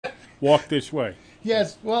walk this way.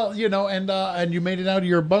 Yes, well, and you made it out of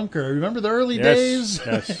your bunker. Remember the early Yes, days?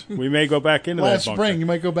 yes. We may go back into Last that bunker. spring, you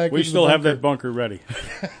might go back. We into still the have bunker. that bunker ready.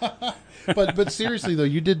 But seriously though,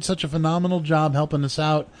 you did such a phenomenal job helping us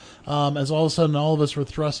out. As all of a sudden, all of us were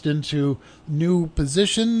thrust into new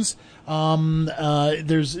positions.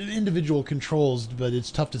 There's individual controls, but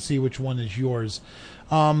it's tough to see which one is yours.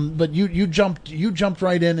 But you jumped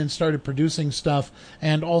right in and started producing stuff,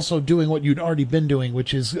 and also doing what you'd already been doing,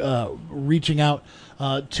 which is reaching out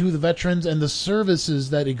to the veterans and the services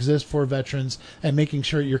that exist for veterans, and making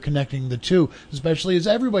sure you're connecting the two, especially as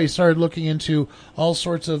everybody started looking into all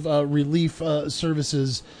sorts of relief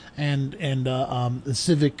services and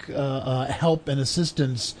civic help and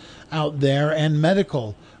assistance out there, and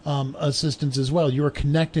medical assistance as well. You were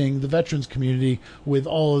connecting the veterans community with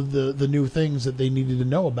all of the new things that they needed to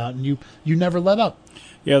know about, and you never let up.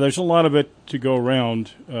 Yeah, there's a lot of it to go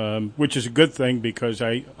around, which is a good thing, because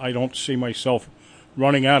I don't see myself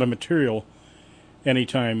running out of material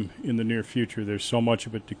anytime in the near future. There's so much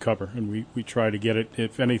of it to cover, and we try to get it.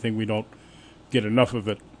 If anything, we don't get enough of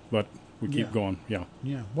it, but we keep going. Yeah.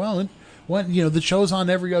 Yeah. Well, the show's on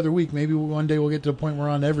every other week. Maybe one day we'll get to the point we're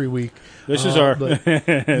on every week. This is our this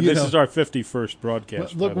is our 51st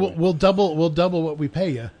broadcast. Look, we'll double what we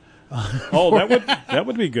pay you. Oh, that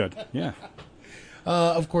would be good. Yeah.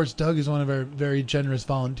 Of course, Doug is one of our very generous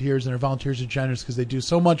volunteers, and our volunteers are generous because they do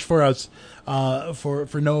so much for us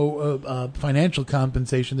for no financial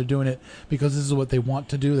compensation. They're doing it because this is what they want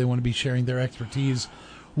to do. They want to be sharing their expertise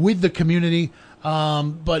with the community.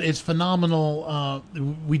 But it's phenomenal.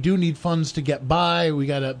 We do need funds to get by. We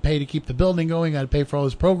got to pay to keep the building going. Got to pay for all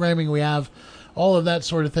this programming we have, all of that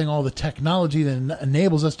sort of thing, all the technology that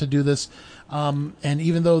enables us to do this. And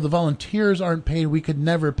even though the volunteers aren't paid, we could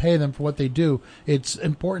never pay them for what they do. It's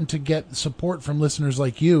important to get support from listeners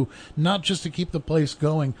like you, not just to keep the place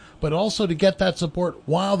going, but also to get that support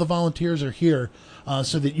while the volunteers are here,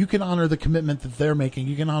 so that you can honor the commitment that they're making.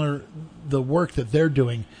 You can honor the work that they're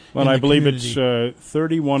doing. Well, I believe community. It's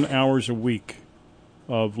 31 hours a week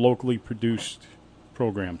of locally produced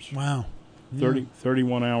programs. Wow.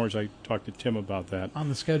 31 hours. I talked to Tim about that. On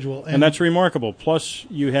the schedule. And that's remarkable. Plus,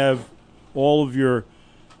 you have all of your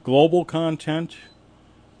global content,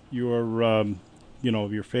 your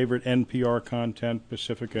your favorite NPR content,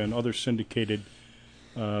 Pacifica, and other syndicated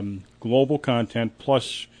global content,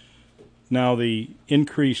 plus now the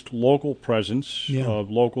increased local presence of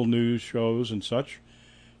local news shows and such,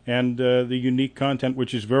 and the unique content,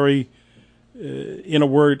 which is very, in a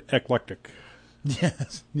word, eclectic.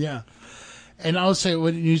 Yes, yeah. And I'll say,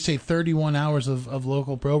 when you say 31 hours of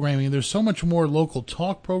local programming, there's so much more local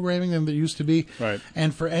talk programming than there used to be. Right.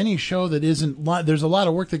 And for any show that isn't live, there's a lot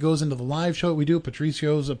of work that goes into the live show that we do.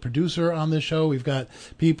 Patricio's a producer on this show. We've got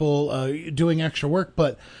people doing extra work.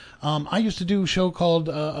 But I used to do a show called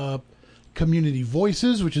Community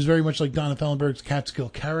Voices, which is very much like Donna Fellenberg's Catskill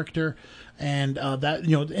Character. And that,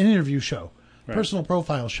 an interview show, personal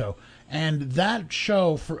profile show. And that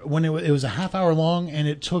show, when it was a half hour long, and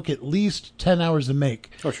it took at least 10 hours to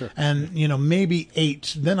make. Oh, sure. And, maybe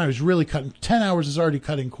 8. Then I was really cutting. 10 hours is already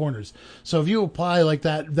cutting corners. So if you apply like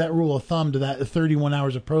that rule of thumb to that 31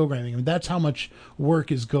 hours of programming, that's how much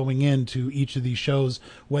work is going into each of these shows,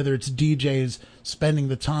 whether it's DJs spending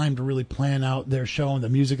the time to really plan out their show and the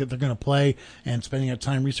music that they're going to play, and spending that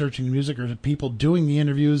time researching the music, or the people doing the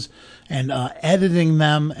interviews and editing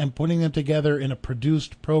them and putting them together in a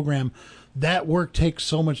produced program. That work takes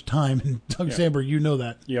so much time, and Doug Sandberg, you know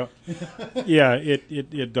that. Yeah, yeah,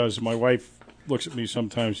 it does. My wife looks at me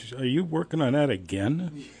sometimes. She says, "Are you working on that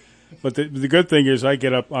again?" But the good thing is, I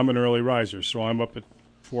get up. I'm an early riser, so I'm up at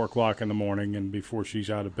 4:00 in the morning, and before she's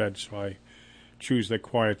out of bed, so I choose that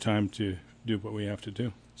quiet time to do what we have to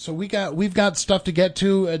do. So we've got stuff to get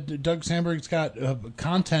to. Doug Sandberg's got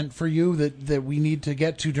content for you that we need to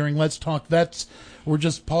get to during Let's Talk Vets. We're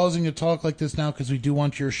just pausing to talk like this now because we do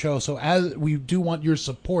want your show. So as we do want your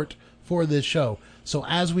support for this show. So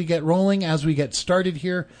as we get rolling, as we get started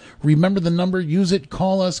here, remember the number, use it,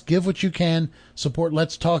 call us, give what you can, support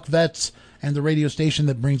Let's Talk Vets and the radio station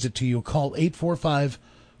that brings it to you. Call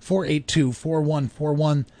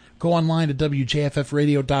 845-482-4141. Go online to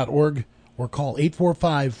WJFFradio.org. or call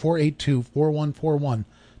 845-482-4141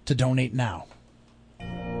 to donate now.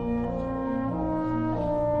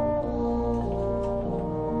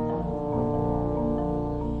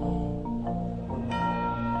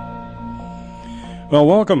 Well,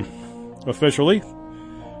 welcome, officially,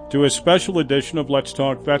 to a special edition of Let's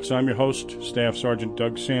Talk Vets. I'm your host, Staff Sergeant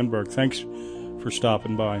Doug Sandberg. Thanks for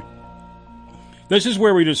stopping by. This is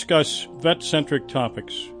where we discuss vet-centric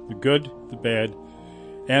topics, the good, the bad,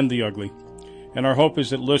 and the ugly. And our hope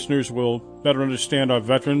is that listeners will better understand our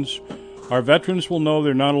veterans. Our veterans will know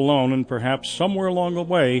they're not alone, and perhaps somewhere along the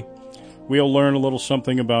way, we'll learn a little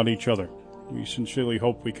something about each other. We sincerely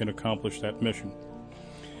hope we can accomplish that mission.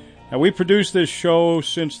 Now, we produced this show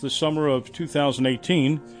since the summer of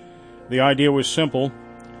 2018. The idea was simple.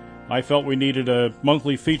 I felt we needed a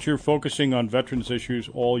monthly feature focusing on veterans issues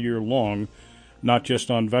all year long, not just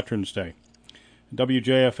on Veterans Day.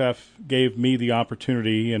 WJFF gave me the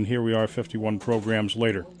opportunity, and here we are 51 programs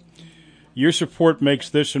later. Your support makes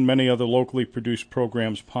this and many other locally produced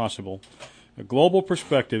programs possible. A global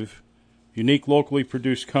perspective, unique locally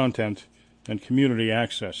produced content, and community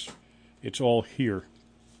access. It's all here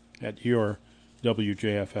at your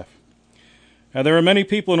WJFF. Now, there are many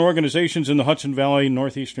people and organizations in the Hudson Valley,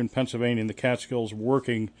 northeastern Pennsylvania, and the Catskills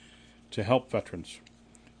working to help veterans.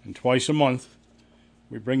 And twice a month,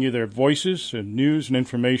 we bring you their voices and news and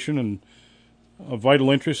information and of vital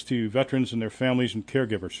interest to veterans and their families and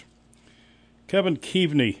caregivers. Kevin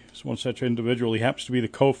Keaveney is one such individual. He happens to be the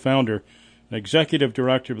co-founder and executive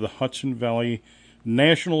director of the Hudson Valley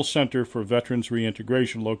National Center for Veterans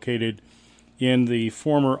Reintegration, located in the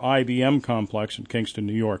former IBM complex in Kingston,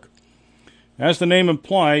 New York. As the name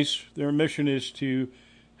implies, their mission is to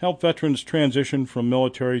help veterans transition from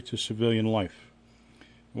military to civilian life.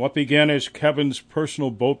 What began as Kevin's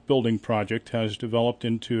personal boat building project has developed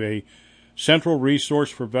into a central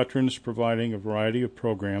resource for veterans, providing a variety of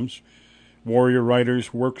programs. Warrior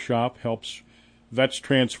Writers Workshop helps vets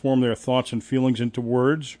transform their thoughts and feelings into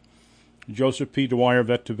words. Joseph P. Dwyer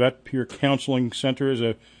Vet-to-Vet Peer Counseling Center is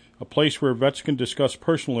a place where vets can discuss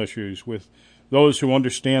personal issues with those who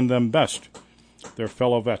understand them best, their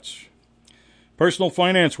fellow vets. Personal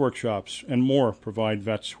finance workshops and more provide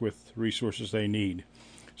vets with resources they need.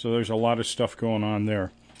 So there's a lot of stuff going on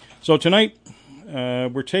there. So tonight,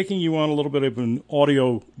 we're taking you on a little bit of an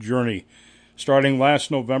audio journey. Starting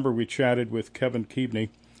last November, we chatted with Kevin Keaveney,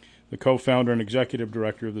 the co-founder and executive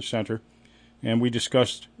director of the center, and we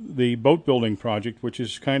discussed the boat building project, which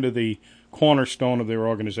is kind of the cornerstone of their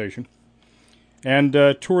organization, and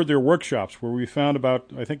toured their workshops, where we found about,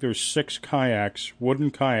 I think there's 6 kayaks, wooden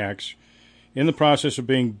kayaks, in the process of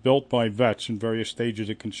being built by vets in various stages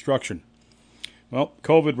of construction. Well,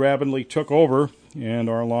 COVID rapidly took over and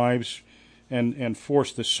our lives and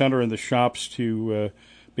forced the center and the shops to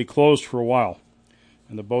be closed for a while.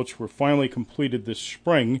 And the boats were finally completed this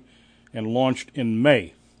spring and launched in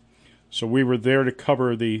May. So we were there to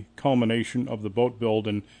cover the culmination of the boat build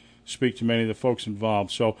and speak to many of the folks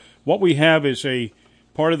involved. So what we have is a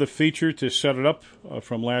part of the feature to set it up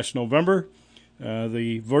from last November,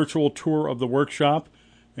 the virtual tour of the workshop,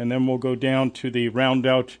 and then we'll go down to the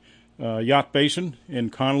Roundout Yacht Basin in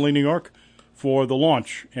Connolly, New York, for the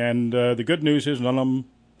launch. And the good news is none of them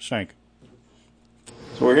sank.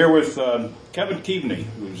 So we're here with Kevin Keaveney,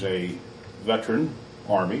 who's a veteran,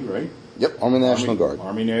 Army, right? Yep, Army National Guard.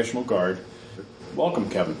 Army National Guard. Welcome,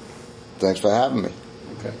 Kevin. Thanks for having me.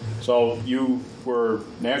 Okay. So you were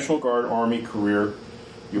National Guard, Army career.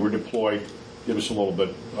 You were deployed. Give us a little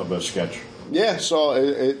bit of a sketch. Yeah, so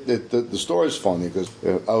the story's funny because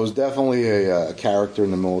I was definitely a character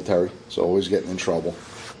in the military, so always getting in trouble.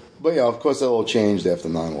 But yeah, of course that all changed after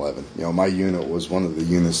 9/11. You know, my unit was one of the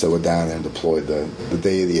units that were down there and deployed the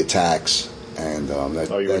day of the attacks. And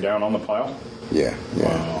you were down on the pile? Yeah.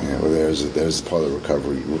 Wow. Yeah. Well, there's part of the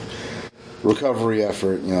recovery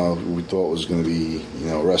effort. You know, we thought was going to be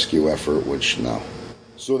a rescue effort, which no.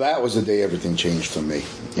 So that was the day everything changed for me.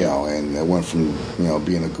 You know, and I went from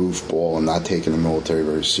being a goofball and not taking the military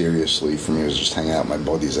very seriously. For me, it was just hanging out with my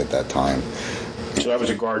buddies at that time. So that was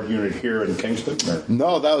a Guard unit here in Kingston? Or?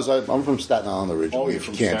 No, I'm from Staten Island originally. Oh, you're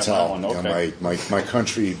from Can't Staten tell. Island, okay. My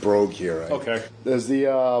country brogue here. Right? Okay. There's the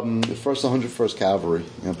 1st 101st Cavalry,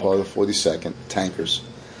 part of the 42nd Tankers.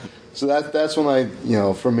 So that's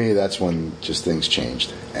when for me, that's when just things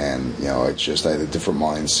changed. And, it's just I had a different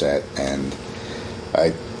mindset, and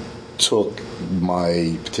I took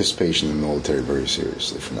my participation in the military very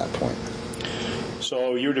seriously from that point.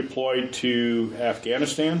 So you're deployed to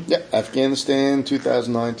Afghanistan? Yeah, Afghanistan,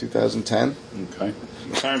 2009, 2010. Okay.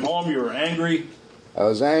 Time home, you were angry. I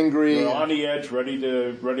was angry. You were on the edge, ready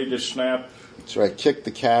to snap. So I kicked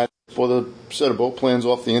the cat. Bought a set of boat plans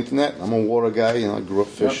off the internet. I'm a water guy. I grew up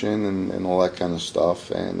fishing and all that kind of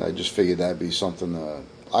stuff. And I just figured that'd be something to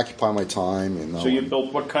occupy my time. So you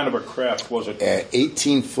built, what kind of a craft was it?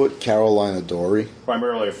 18-foot Carolina Dory.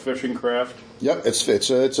 Primarily a fishing craft? Yep, it's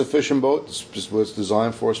a fishing boat. It's what it's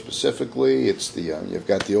designed for specifically. It's the you've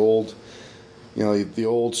got the old, the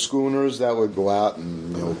old schooners that would go out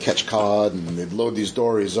and catch cod, and they'd load these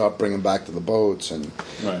dories up, bring them back to the boats, and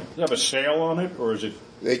right. Does it have a sail on it, or is it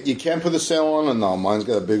You can put a sail on it? No, mine's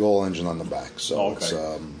got a big old engine on the back. So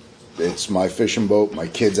it's my fishing boat. My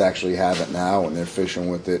kids actually have it now, and they're fishing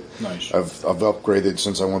with it. Nice. I've upgraded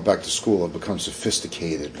since I went back to school. I've become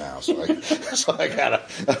sophisticated now. So I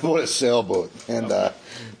bought a sailboat, and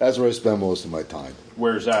that's where I spend most of my time.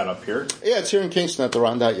 Where's that, up here? Yeah, it's here in Kingston at the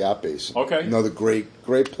Rondout Yacht Base. Okay. Another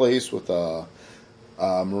great place with a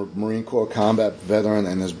Marine Corps combat veteran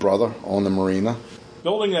and his brother own the marina.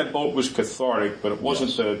 Building that boat was cathartic, but it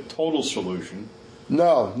wasn't the total solution.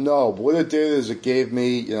 No. But what it did is it gave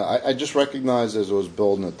me, I just recognized as I was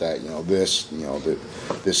building it that,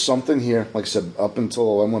 there's something here. Like I said, up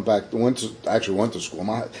until I went to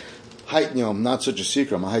school. I'm not such a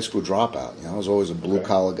secret. I'm a high school dropout. I was always a blue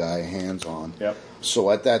collar guy, hands on. Yep. So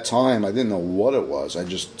at that time, I didn't know what it was. I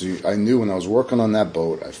knew when I was working on that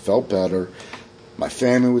boat, I felt better. My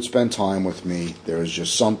family would spend time with me. There was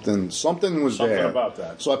just something was there. Something about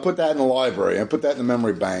that. So I put that in the library. I put that in the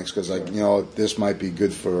memory banks because this might be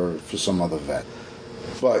good for some other vet.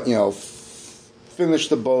 But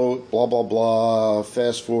finished the boat, blah blah blah.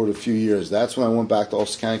 Fast forward a few years. That's when I went back to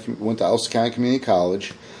Ulster County Community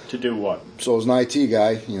College. To do what? So I was an IT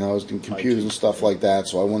guy. I was doing computers and stuff like that.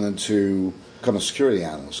 So I wanted to become a security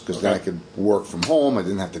analyst because then I could work from home. I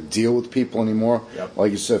didn't have to deal with people anymore. Yep.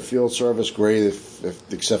 Like you said, field service, great if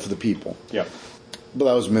except for the people. Yep. But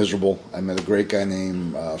I was miserable. I met a great guy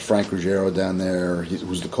named Frank Ruggiero down there. He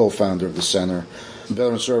was the co-founder of the center,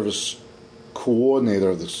 veteran service coordinator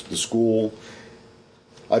of the school.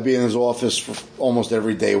 I'd be in his office for almost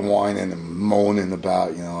every day whining and moaning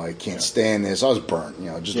about, I can't stand this. I was burnt,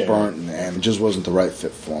 burnt, and it just wasn't the right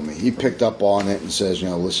fit for me. He picked up on it and says,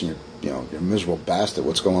 listen, you're a miserable bastard.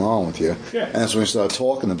 What's going on with you? Yeah. And that's when we started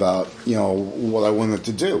talking about, what I wanted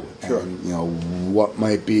to do. Sure. And, what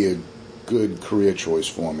might be a good career choice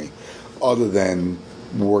for me other than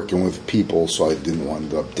working with people so I didn't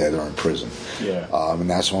wind up dead or in prison. Yeah. And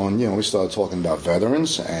that's when, we started talking about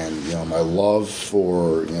veterans and, my love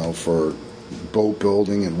for boat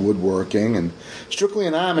building and woodworking and strictly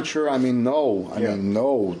an amateur.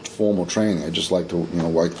 No formal training. I just like to,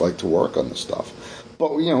 like to work on this stuff.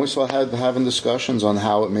 But, we started having discussions on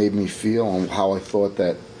how it made me feel and how I thought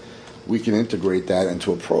that we can integrate that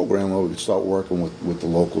into a program where we could start working with the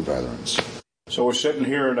local veterans. So we're sitting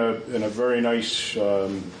here in a very nice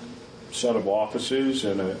set of offices,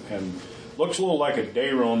 and looks a little like a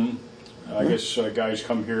day room. I guess guys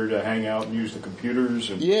come here to hang out and use the computers.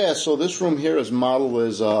 Yeah, so this room here is modeled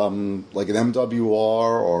as like an MWR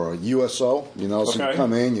or a USO. So you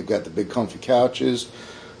come in, you've got the big comfy couches,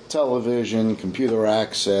 television, computer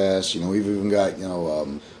access. We've even got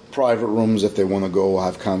private rooms if they want to go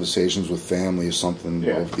have conversations with family or something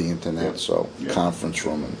over the internet. So conference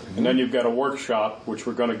room and then you've got a workshop which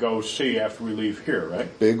we're going to go see after we leave here,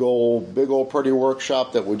 right? Big old pretty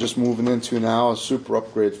workshop that we're just moving into now. A super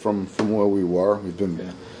upgrade from where we were. We've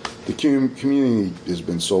been the community has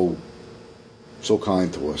been so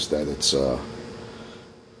kind to us that it's so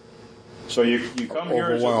you come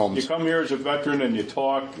here as a veteran and you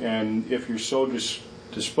talk, and if you're so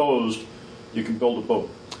disposed, you can build a boat.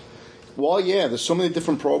 Well, yeah, there's so many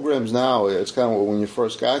different programs now. It's kind of when you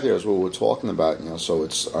first got here is what we're talking about. So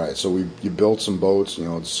it's all right. So you built some boats. It's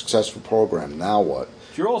a successful program. Now what?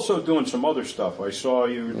 You're also doing some other stuff. I saw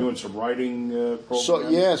you were doing some writing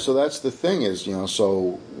programs. So that's the thing is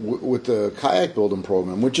with the kayak building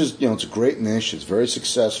program, which is it's a great niche. It's very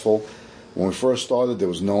successful. When we first started, there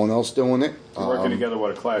was no one else doing it. You're working together,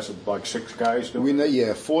 a class of like 6 guys doing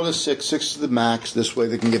it? 4 to 6, 6 to the max. This way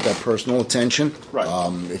they can get that personal attention. Right.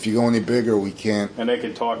 If you go any bigger, we can't. And they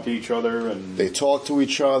can talk to each other. They talk to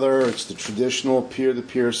each other. It's the traditional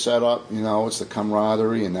peer-to-peer setup. It's the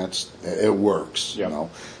camaraderie, and it works.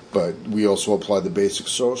 Yep. But we also apply the basic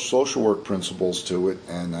social work principles to it,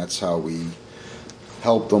 and that's how we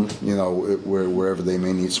help them, wherever they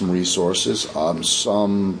may need some resources.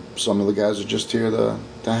 Some of the guys are just here to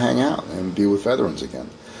hang out and be with veterans again.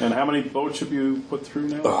 And how many boats have you put through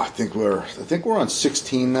now? I think we're on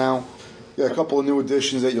 16 now. Got a couple of new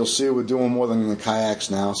additions that you'll see. We're doing more than the kayaks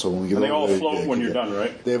now. So when we get and they all float when you're done,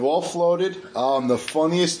 right? They've all floated. The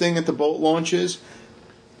funniest thing at the boat launch is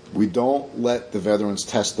we don't let the veterans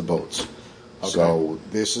test the boats. Okay. So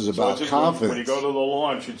this is about confidence. When you go to the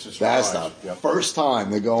launch, it's a surprise. That's the first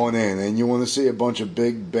time they're going in, and you want to see a bunch of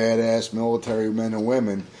big, badass military men and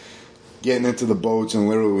women getting into the boats, and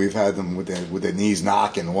literally we've had them with their knees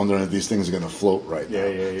knocking, wondering if these things are going to float right now.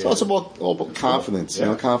 Yeah. So it's all about confidence,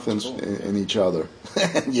 confidence in each other.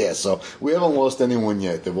 So we haven't lost anyone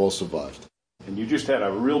yet. They've all survived. And you just had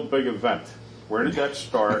a real big event. Where did that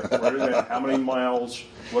start? How many miles?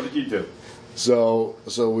 What did you do? So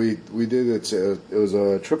we did it. It was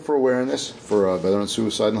a trip for awareness for veteran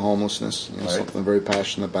suicide and homelessness. You know, Right. something I'm very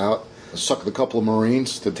passionate about. I sucked a couple of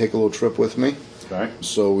Marines to take a little trip with me. Okay.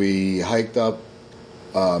 So we hiked up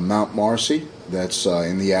Mount Marcy. That's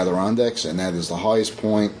in the Adirondacks, and that is the highest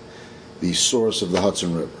point, the source of the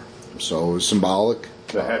Hudson River. So it was symbolic.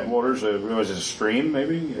 The headwaters, was it a stream,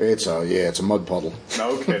 maybe? It's a mud puddle.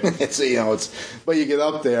 No kidding. But you get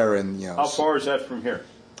up there and How far is that from here?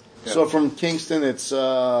 So from Kingston, it's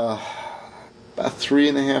about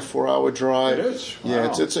 3.5, 4 hour drive. It is? Yeah,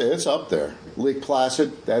 Wow. it's up there. Lake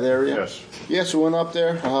Placid, that area. Yes. Yeah, so we went up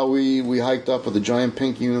there. We hiked up with a giant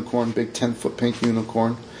pink unicorn, big 10-foot pink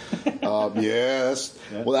unicorn. That's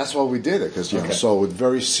why we did it, because so with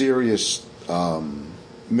very serious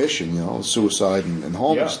mission, suicide and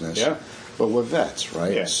homelessness. Yeah. But we're vets,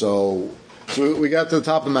 right? Yeah. So we got to the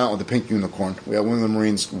top of the mountain with the pink unicorn. We had one of the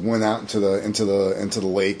Marines went out into the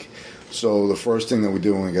lake. So the first thing that we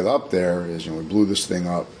do when we get up there is we blew this thing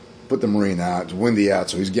up, put the Marine out. It's windy out,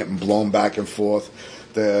 so he's getting blown back and forth.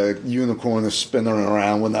 The unicorn is spinning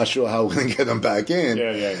around. We're not sure how we're going to get him back in.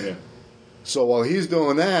 Yeah. So while he's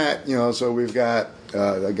doing that, so we've got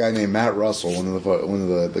a guy named Matt Russell, one of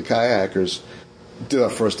the kayakers, did our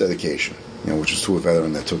first dedication, which was to a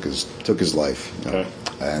veteran that took his life. Okay.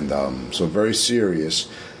 And so very serious.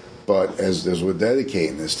 But as we're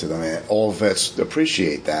dedicating this to them, all vets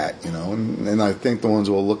appreciate that, and I think the ones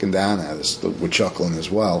who are looking down at us, we're chuckling as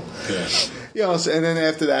well. Yeah. And then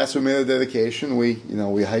after that, so we made a dedication. We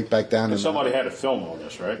hiked back down. And somebody had to film all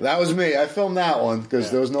this, right? That was me. I filmed that one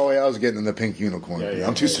because there was no way I was getting in the pink unicorn.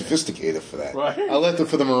 I'm too sophisticated for that. Right. I left it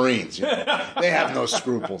for the Marines. They have no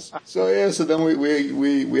scruples. So then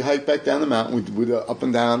we hiked back down the mountain. We did up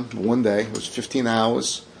and down one day. It was 15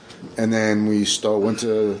 hours. And then we went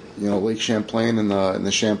to Lake Champlain and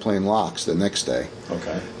the Champlain Locks the next day.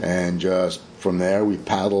 Okay. And just from there we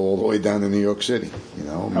paddled all the way down to New York City.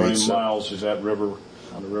 How many miles is that river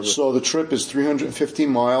on the river? So the trip is 315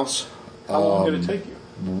 miles. How long did it take you?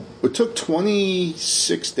 It took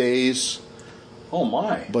 26 days. Oh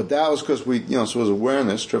my! But that was because so it was an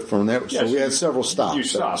awareness trip from there. Yes, so we had several stops. You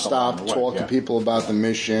stopped, talked to people about the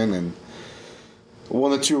mission, and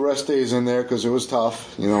 1 or 2 rest days in there because it was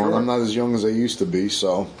tough. Sure. I'm not as young as I used to be.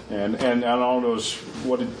 So and on those,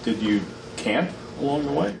 did you camp along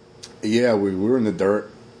the way? Yeah, we were in the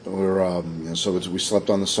dirt. We were we slept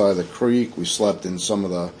on the side of the creek. We slept in some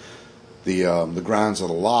of the grounds of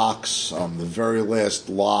the locks. The very last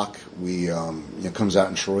lock comes out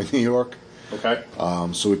in Troy, New York. Okay.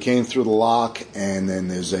 So we came through the lock, and then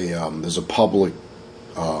there's a public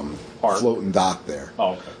floating dock there.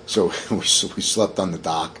 Oh, okay. So we slept on the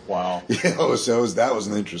dock. Wow. That was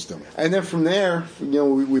an interesting. And then from there,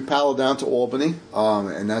 we paddled down to Albany,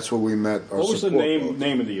 and that's where we met our What was the support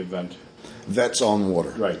name of the event? Vets on Water.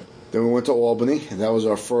 Right. Then we went to Albany, and that was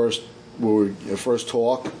our first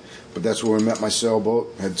talk. But that's where we met my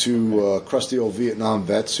sailboat. Had 2 crusty old Vietnam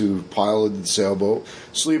vets who piloted the sailboat,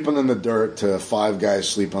 sleeping in the dirt to 5 guys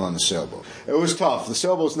sleeping on the sailboat. It was tough. The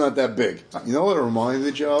sailboat's not that big. You know what it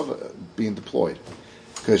reminded you of? Being deployed.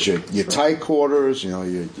 Because you're tight quarters,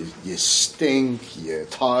 you stink, you're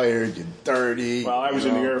tired, you're dirty. Well, I was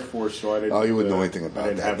in the Air Force, so I didn't. Oh, you wouldn't know anything about that. I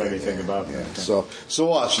didn't have anything about that. So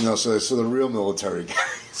us, so the real military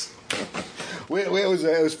guys. It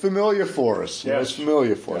was familiar for us. Yes. It was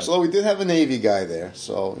familiar for us. Although we did have a Navy guy there,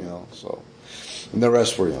 and the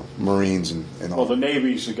rest were Marines and all. Well, the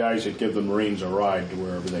Navy's the guys that give the Marines a ride to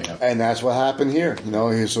wherever they have. And that's what happened here. He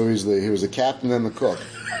was the captain and the cook.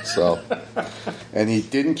 So, and he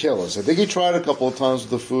didn't kill us. I think he tried a couple of times with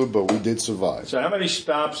the food, but we did survive. So how many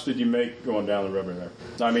stops did you make going down the river there?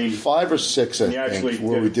 I mean, 5 or 6, I think,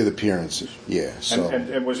 where we did appearances. Yeah. So.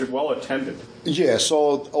 And was it well attended? Yeah.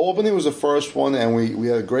 So Albany was the first one, and we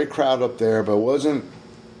had a great crowd up there, but it wasn't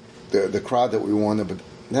the crowd that we wanted. But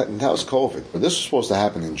that was COVID. But this was supposed to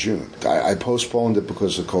happen in June. I postponed it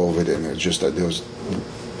because of COVID, and it just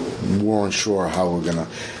we weren't sure how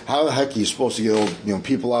the heck are you supposed to get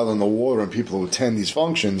people out on the water and people who attend these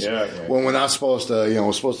functions when we're not supposed to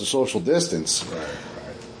we're supposed to social distance. Right.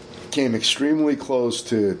 Came extremely close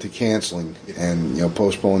to canceling and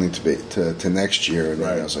postponing to next year, and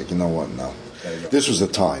I was like, no. This was the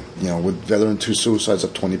time. With veteran 2 suicides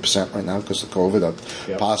up 20% right now because of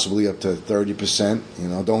COVID, possibly up to 30%.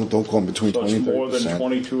 Don't go in between 20 and 30%. So it's more than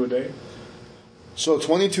 22 a day. So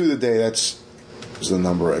 22 a day. That's the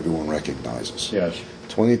number everyone recognizes. Yes.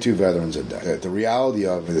 22 veterans a day. The reality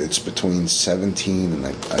of it, it's between 17 and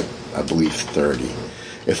I believe 30.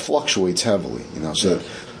 It fluctuates heavily, So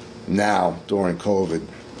now during COVID,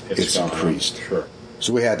 it's increased. Sure.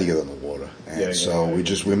 So we had to get on the water,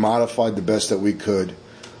 And we modified the best that we could.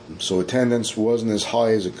 So attendance wasn't as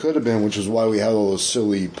high as it could have been, which is why we had all those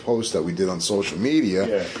silly posts that we did on social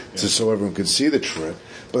media, so everyone could see the trip.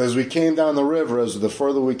 But as we came down the river, as the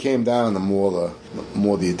further we came down, the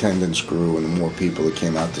more the attendance grew and the more people that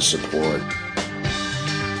came out to support.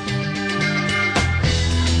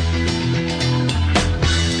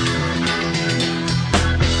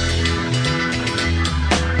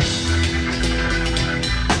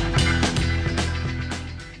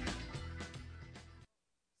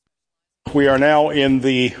 We are now in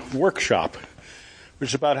the workshop,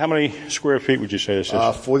 which is about how many square feet would you say this is?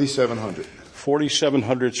 4,700.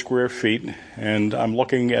 4,700 square feet, and I'm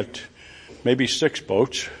looking at maybe 6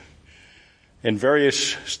 boats in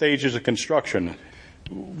various stages of construction.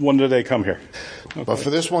 When do they come here? Okay. But for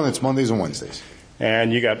this one, it's Mondays and Wednesdays.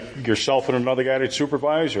 And you got yourself and another guy to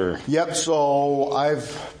supervise, or? Yep, so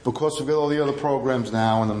because we've got all the other programs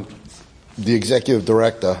now, and I'm the executive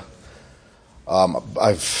director,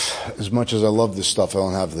 as much as I love this stuff, I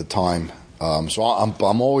don't have the time. So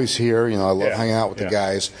I'm always here. I love hanging out with the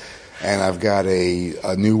guys, and I've got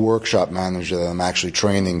a new workshop manager that I'm actually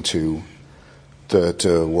training to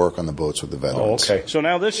work on the boats with the veterans. Oh, okay. So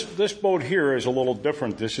now this boat here is a little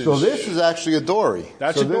different. This is actually a dory.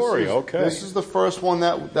 That's a dory. Okay. This is the first one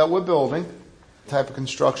that we're building. The type of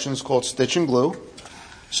construction is called stitch and glue.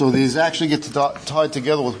 So these actually get tied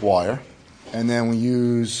together with wire, and then we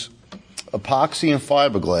use epoxy and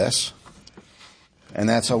fiberglass, and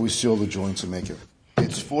that's how we seal the joints and make it.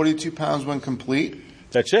 It's 42 pounds when complete.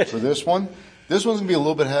 That's it. For this one. This one's going to be a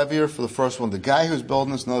little bit heavier for the first one. The guy who's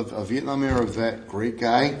building this, a Vietnam era vet, great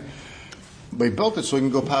guy, but he built it so he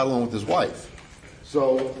can go paddling with his wife.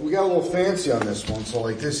 So we got a little fancy on this one. So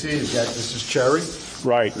like this here, this is cherry.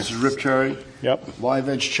 Right. This is rip cherry. Yep. Live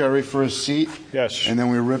edge cherry for his seat. Yes. And then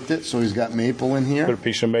we ripped it, so he's got maple in here. Put a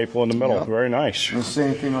piece of maple in the middle. Yep. Very nice. And the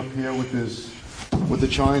same thing up here with the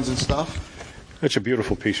chines and stuff. That's a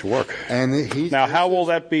beautiful piece of work. And now, how will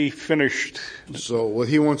that be finished? So what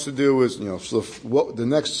he wants to do is, the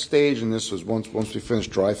next stage in this is once we finish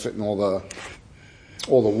dry fitting all the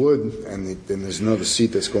wood, and then there's another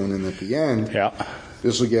seat that's going in at the end. Yeah.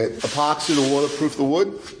 This will get epoxy to waterproof the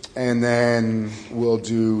wood, and then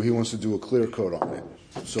he wants to do a clear coat on it.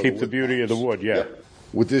 So keep the beauty of the wood, yeah. Yep.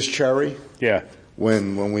 With this cherry. Yeah.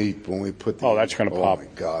 When we put the... Oh, that's going to pop. Oh, my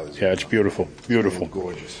God. Yeah, it's beautiful. Beautiful.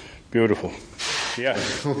 Gorgeous. Beautiful. Yeah.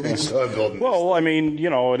 Well, I mean,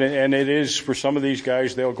 and it is, for some of these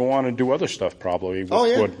guys, they'll go on and do other stuff probably with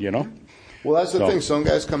wood, Well, that's the thing. Some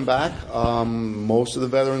guys come back. Most of the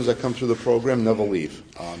veterans that come through the program never leave.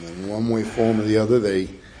 In one way, form, or the other, they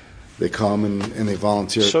come and they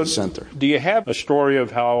volunteer at the center. Do you have a story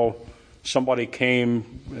of how somebody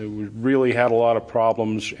came, really had a lot of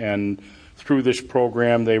problems, and through this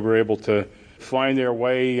program they were able to find their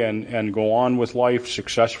way and go on with life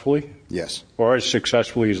successfully? Yes. Or as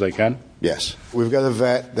successfully as they can? Yes. We've got a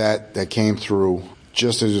vet that came through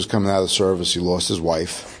just as he was coming out of service. He lost his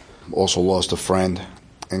wife, also lost a friend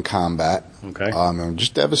in combat. Okay. And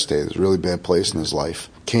just devastated. It was a really bad place in his life.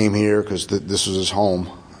 Came here because this was his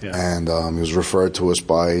home, and he was referred to us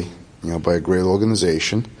by a great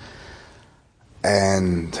organization,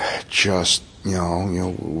 and just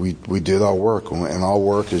we did our work, and our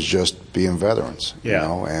work is just being veterans.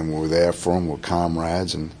 And we're there for them. We're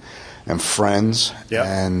comrades and friends.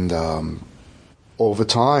 And over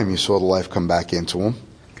time, you saw the life come back into them.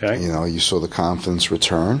 Okay. You saw the confidence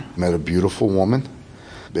return. Met a beautiful woman.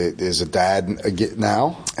 There's a dad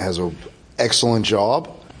now, has an excellent job.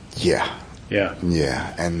 Yeah,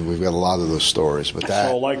 and we've got a lot of those stories. But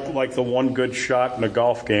so like the one good shot in a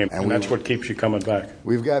golf game, and that's what keeps you coming back.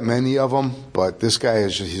 We've got many of them, but this guy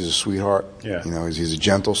he's a sweetheart. Yeah. He's a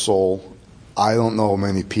gentle soul. I don't know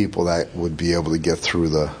many people that would be able to get through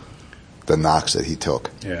the knocks that he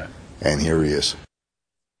took. Yeah. And here he is.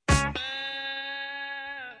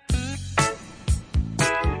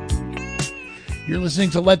 You're listening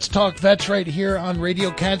to Let's Talk Vets right here on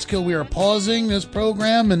Radio Catskill. We are pausing this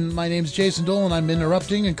program, and my name's Jason Dolan. I'm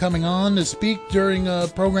interrupting and coming on to speak during a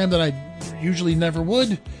program that I usually never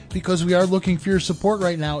would, because we are looking for your support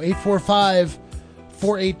right now.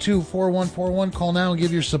 845-482-4141. Call now and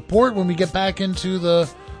give your support. When we get back into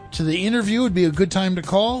the interview, it'd be a good time to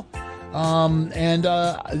call.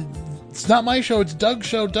 It's not my show, it's Doug's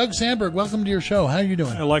show. Doug Sandberg, welcome to your show. How are you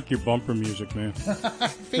doing? I like your bumper music, man. I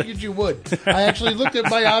figured you would. I actually looked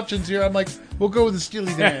at my options here. I'm like, we'll go with the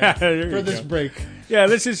Steely Dan for this break. Yeah,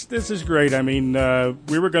 this is great. I mean,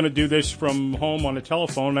 we were going to do this from home on the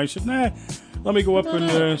telephone, and I said, let me go up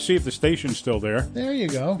and see if the station's still there. There you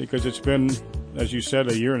go. Because it's been, as you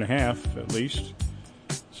said, a year and a half at least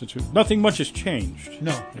Nothing much has changed.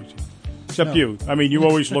 No. Except No. you. I mean, you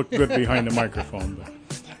always look good behind the microphone. But.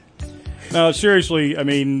 No, seriously, I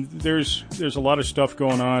mean, there's a lot of stuff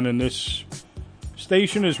going on, and this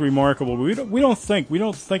station is remarkable. We don't think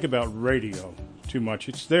about radio too much.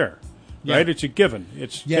 It's there, right? It's a given.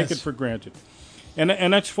 It's taken for granted,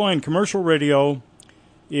 and that's fine. Commercial radio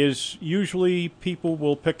is usually people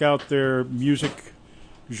will pick out their music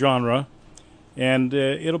genre, and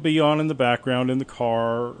it'll be on in the background in the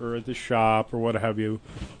car or at the shop or what have you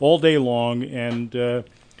all day long, and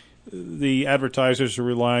the advertisers are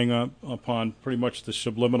relying upon pretty much the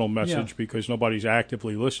subliminal message because nobody's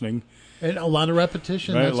actively listening. And a lot of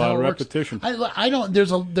repetition. Right, That's a lot how of it works. repetition. I don't.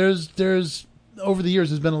 There's over the years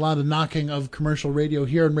there's been a lot of knocking of commercial radio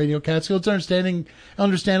here in Radio Catskill. It's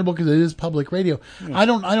understandable because it is public radio. Yeah. I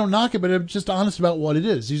don't knock it, but I'm just honest about what it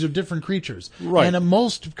is. These are different creatures, right? And at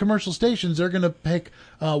most commercial stations, they're going to pick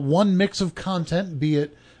one mix of content, be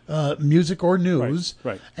it music or news,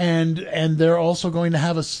 right. And they're also going to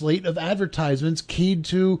have a slate of advertisements keyed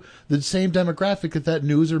to the same demographic that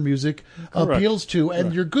news or music appeals to.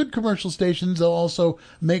 And your good commercial stations, they'll also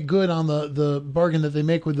make good on the bargain that they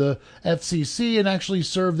make with the FCC and actually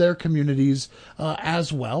serve their communities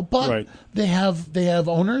as well. But they have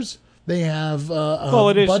owners. They have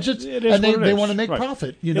budgets, and they want to make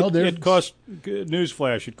profit. You know, it costs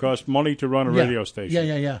newsflash. It costs money to run a radio station.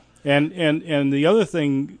 Yeah. And the other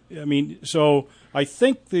thing, I mean, so I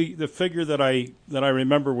think the figure that I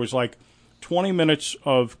remember was like 20 minutes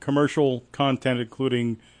of commercial content,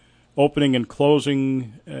 including opening and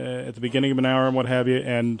closing at the beginning of an hour and what have you,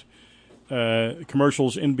 and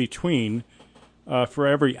commercials in between for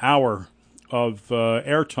every hour of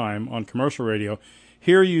airtime on commercial radio.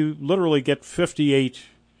 Here you literally get 58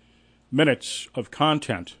 minutes of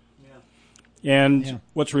content. And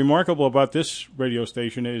what's remarkable about this radio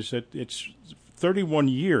station is that it's 31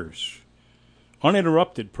 years,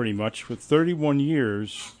 uninterrupted pretty much, for 31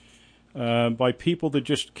 years by people that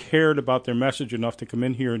just cared about their message enough to come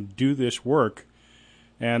in here and do this work.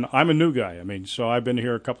 And I'm a new guy. I mean, so I've been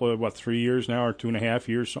here a couple of, 3 years now or 2.5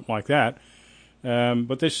 years, something like that.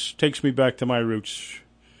 But this takes me back to my roots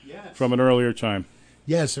from an earlier time.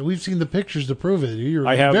 Yes, and we've seen the pictures to prove it.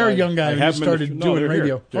 You're a very young guy when you started doing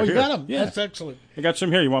radio. You got them? Yeah. That's excellent. I got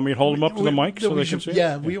some here. You want me to hold them up to the mic so they can see?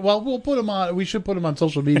 Yeah, we'll put them on. We should put them on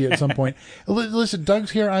social media at some point. Listen, Doug's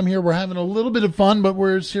here. I'm here. We're having a little bit of fun, but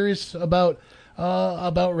we're serious about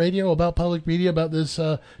radio, about public media, about this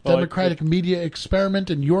democratic media experiment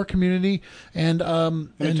in your community, and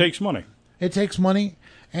it takes money. It takes money.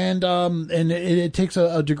 And it takes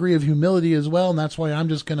a degree of humility as well, and that's why I'm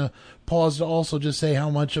just going to pause to also just say how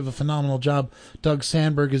much of a phenomenal job Doug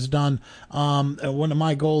Sandberg has done. One of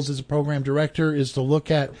my goals as a program director is to look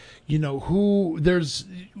at,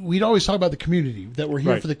 we'd always talk about the community, that we're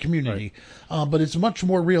here for the community, but it's much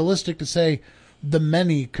more realistic to say the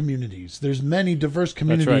many communities. There's many diverse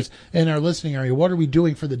communities in our listening area. What are we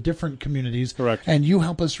doing for the different communities? Correct. And you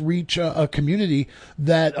help us reach a community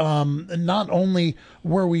that not only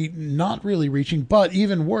were we not really reaching, but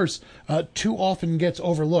even worse, too often gets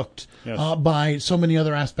overlooked by so many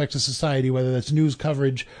other aspects of society, whether that's news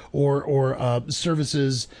coverage or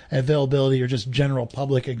services availability or just general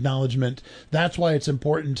public acknowledgement. That's why it's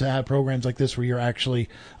important to have programs like this where you're actually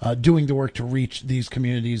doing the work to reach these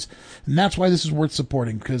communities. And that's why this is worth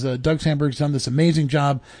supporting, because Doug Sandberg's done this amazing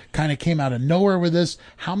job, kind of came out of nowhere with this.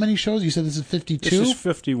 How many shows? You said this is 52? This is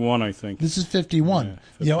 51, I think. This is 51. Yeah,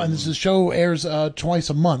 51. And this show airs twice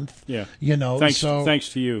a month. Yeah. Thanks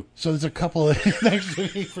to you. So there's a couple of thanks to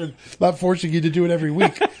me for not forcing you to do it every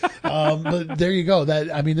week. But there you go.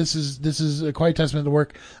 This is quite a testament to the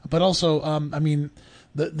work. But also,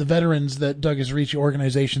 the veterans that Doug has reached, the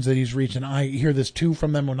organizations that he's reached, and I hear this too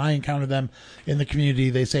from them when I encounter them in the community.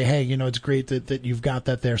 They say, hey, it's great that you've got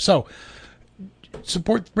that there. So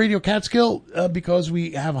support Radio Catskill because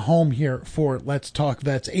we have a home here for Let's Talk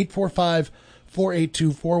Vets.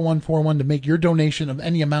 845-482-4141 to make your donation of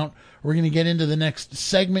any amount. We're going to get into the next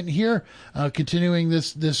segment here, continuing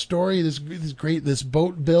this story, this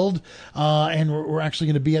boat build, and we're actually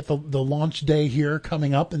going to be at the launch day here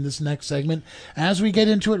coming up in this next segment. As we get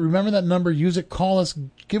into it, remember that number, use it, call us,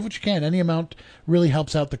 give what you can. Any amount really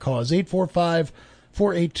helps out the cause.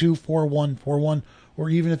 845-482-4141, or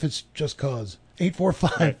even if it's just cause.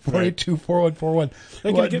 845-482-4141.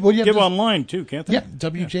 They can give online, too, can't they? Yeah,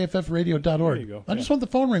 WJFFradio.org. There you go. I just want the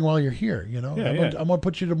phone ring while you're here, I want to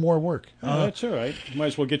put you to more work. That's all right. You might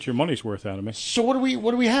as well get your money's worth out of me. So what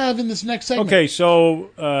do we have in this next segment? Okay, so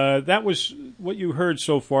that was what you heard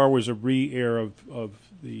so far was a re-air of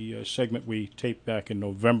the segment we taped back in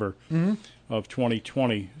November of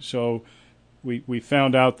 2020. So we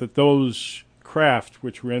found out that those craft,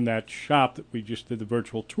 which were in that shop that we just did the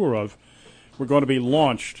virtual tour of, were going to be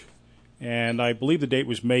launched. And I believe the date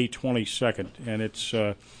was May 22nd. And it's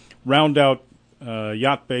Round Out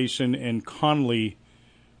Yacht Basin in Conley,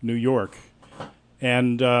 New York.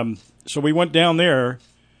 And so we went down there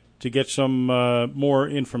to get some more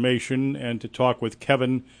information and to talk with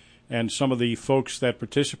Kevin and some of the folks that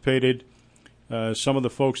participated, some of the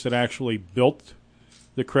folks that actually built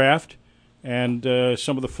the craft, and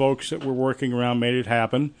some of the folks that were working around made it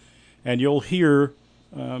happen. And you'll hear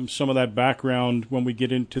some of that background when we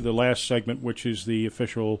get into the last segment, which is the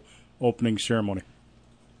official opening ceremony.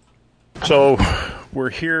 So we're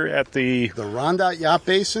here at the Round Out Yacht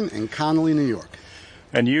Basin in Conley, New York.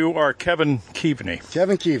 And you are Kevin Keaveney.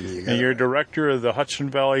 Kevin Keaveney. And you're director of the Hudson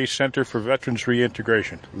Valley Center for Veterans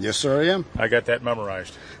Reintegration. Yes, sir, I am. I got that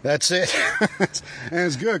memorized. That's it. And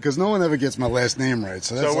it's good because no one ever gets my last name right,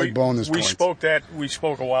 so that's like bonus points. We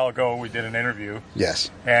spoke a while ago. We did an interview.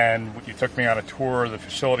 Yes. And you took me on a tour of the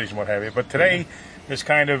facilities and what have you. But today is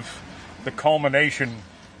kind of the culmination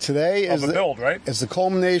today of the build, right? It's the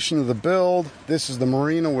culmination of the build. This is the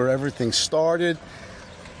marina where everything started.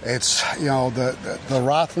 It's, the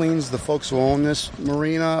Rothlings, the folks who own this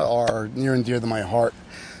marina, are near and dear to my heart.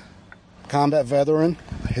 Combat veteran.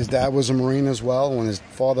 His dad was a Marine as well. When his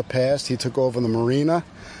father passed, he took over the marina.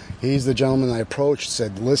 He's the gentleman I approached,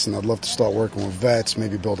 said, listen, I'd love to start working with vets,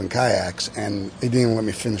 maybe building kayaks. And he didn't even let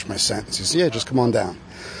me finish my sentence. He said, yeah, just come on down.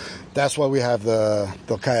 That's why we have the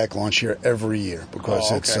kayak launch here every year,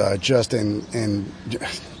 because it's just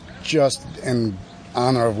in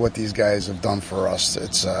honor of what these guys have done for us.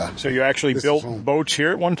 It's so you actually built boats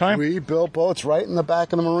here at one time? We built boats right in the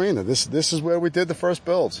back of the marina. This is where we did the first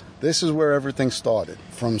builds. This is where everything started.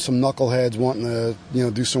 From some knuckleheads wanting to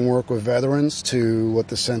do some work with veterans to what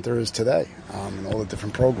the center is today, and all the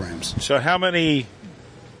different programs. So how many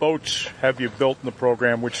boats have you built in the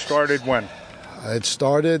program, which started when? It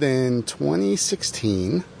started in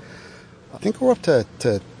 2016. I think we're up to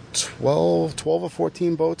 12 or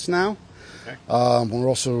 14 boats now. Okay. We're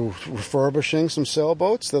also refurbishing some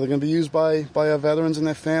sailboats that are going to be used by our veterans and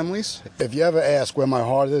their families. If you ever ask where my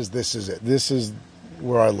heart is, this is it. This is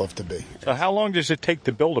where I love to be. So how long does it take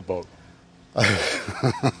to build a boat?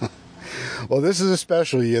 Well, this is a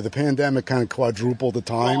special year. The pandemic kind of quadrupled the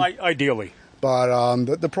time. Well, ideally. But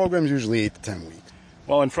the program's usually 8 to 10 weeks.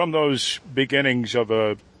 Well, and from those beginnings of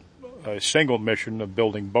a single mission of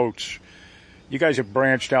building boats, you guys have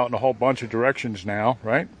branched out in a whole bunch of directions now,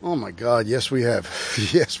 right? Oh, my God. Yes, we have.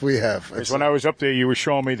 Yes, we have. Because when I was up there, you were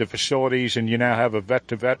showing me the facilities, and you now have a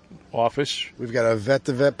vet-to-vet office. We've got a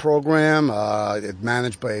vet-to-vet program. It's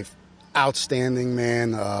managed by an outstanding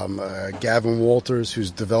man, Gavin Walters,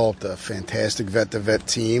 who's developed a fantastic vet-to-vet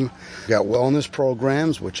team. We've got wellness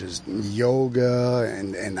programs, which is yoga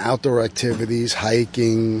and outdoor activities,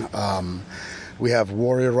 hiking. We have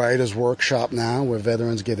Warrior Riders Workshop now where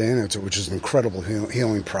veterans get in, which is an incredible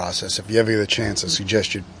healing process. If you ever get a chance, I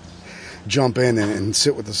suggest you jump in and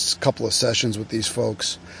sit with a couple of sessions with these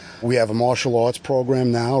folks. We have a martial arts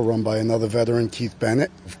program now run by another veteran, Keith Bennett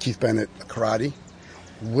Karate.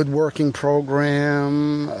 Woodworking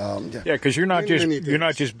program. Because you're not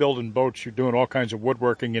just building boats. You're doing all kinds of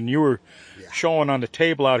woodworking, and you were showing on the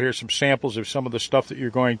table out here some samples of some of the stuff that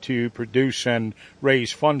you're going to produce and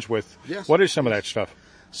raise funds with. Yes. What is some of that stuff?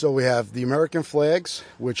 So we have the American flags,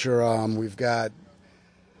 which are we've got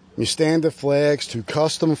your standard flags to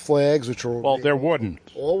custom flags, which are they're wooden.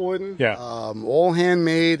 All wooden. Yeah. All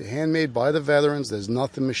handmade by the veterans. There's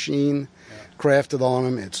nothing machine crafted on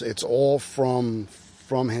them. It's all from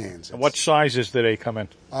hands. And what sizes do they come in?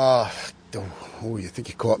 You think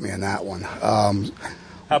you caught me on that one.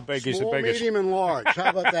 How big is the biggest? Small, medium, and large. How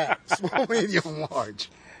about that? Small, medium, and large.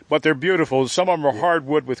 But they're beautiful. Some of them are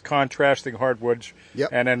hardwood with contrasting hardwoods. Yep.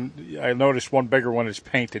 And then I noticed one bigger one is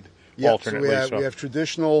painted alternately. So we have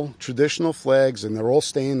traditional flags, and they're all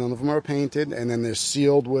stained. None of them are painted. And then they're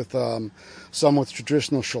sealed with some with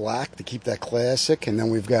traditional shellac to keep that classic. And then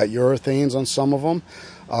we've got urethanes on some of them.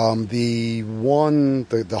 The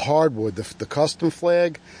hardwood, the custom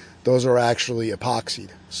flag, those are actually epoxied.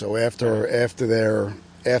 So after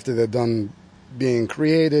they're done being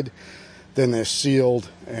created, then they're sealed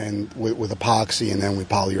and with epoxy, and then we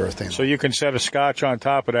polyurethane. So you can set a scotch on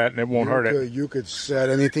top of that, and it won't hurt it. You could set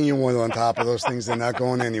anything you want on top of those things. They're not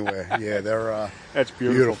going anywhere. Yeah, they're that's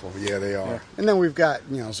beautiful. Yeah, they are. Yeah. And then we've got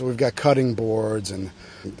we've got cutting boards, and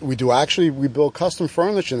we build custom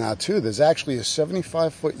furniture now too. There's actually a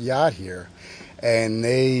 75-foot yacht here, and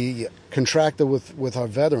they contracted with our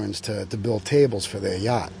veterans to build tables for their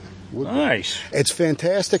yacht. woodwork. Nice. It's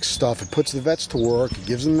fantastic stuff. It puts the vets to work. It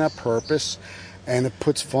gives them that purpose, and it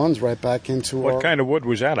puts funds right back into What kind of wood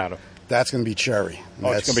was that out of? That's going to be cherry.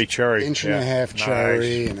 Oh, it's going to be cherry. Inch and a half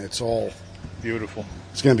cherry, and it's all beautiful.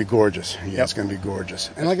 It's going to be gorgeous. Yeah, Yep. It's going to be gorgeous.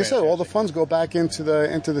 And like I said, all the funds go back into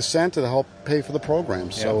the center to help pay for the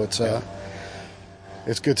program. So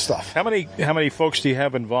it's good stuff. How many folks do you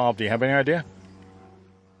have involved? Do you have any idea?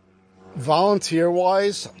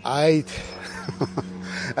 Volunteer-wise, I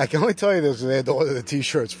can only tell you this because they had to order the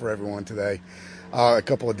T-shirts for everyone today, a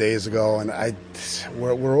couple of days ago, and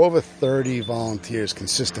we're over 30 volunteers,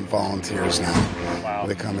 consistent volunteers now. Wow.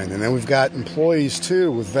 They come in, and then we've got employees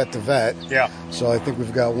too with Vet to Vet. Yeah. So I think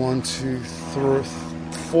we've got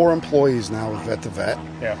 4 employees now with Vet to Vet.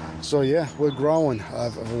 Yeah. So yeah, we're growing a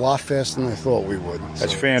lot faster than I thought we would.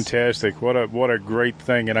 That's So fantastic. What a great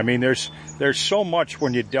thing. And I mean, there's so much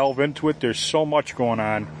when you delve into it. There's so much going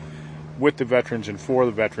on with the veterans and for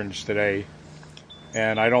the veterans today.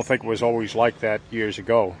 And I don't think it was always like that years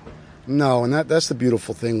ago. No, and that's the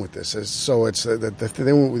beautiful thing with this. The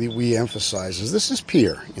thing we emphasize is this is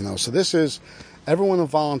peer. So this is everyone who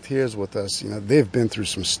volunteers with us. They've been through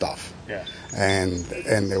some stuff. Yeah. And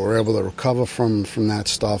they were able to recover from that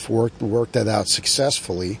stuff, work that out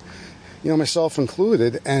successfully, myself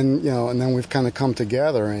included, and then we've kind of come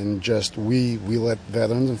together and just we let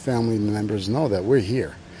veterans and family members know that we're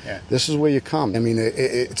here. Yeah. This is where you come. I mean,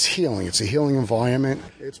 it's healing. It's a healing environment.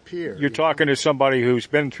 It's peer. You're talking to somebody who's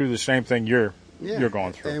been through the same thing you're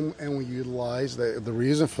going through. And we utilize the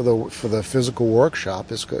reason for the physical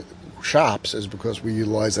workshop is because we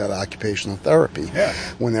utilize that occupational therapy. Yeah.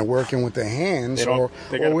 When they're working with their hands or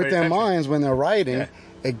they gotta with pay their attention. minds when they're writing. Yeah.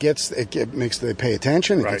 It makes they pay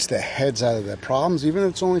attention. It Right. gets their heads out of their problems, even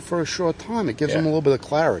if it's only for a short time. It gives Yeah. them a little bit of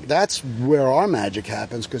clarity. That's where our magic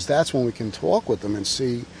happens, because that's when we can talk with them and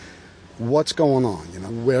see what's going on.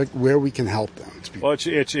 Where we can help them. Well,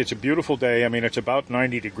 it's a beautiful day. I mean, it's about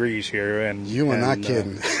 90 degrees here, and You are not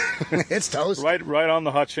kidding. It's toast. right on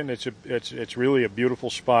the Hudson. It's really a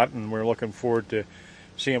beautiful spot, and we're looking forward to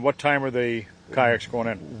seeing what time are the kayaks going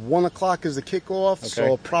in. 1 o'clock is the kickoff,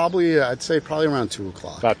 so I'd say probably around 2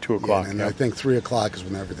 o'clock. About 2 o'clock, Yeah, and yeah. I think 3 o'clock is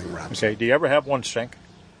when everything wraps. Okay. Do you ever have one sink?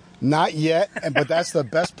 Not yet, but that's the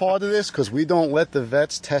best part of this, because we don't let the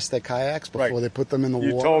vets test their kayaks before Right. they put them in the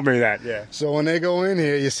You water. told me that. Yeah. So when they go in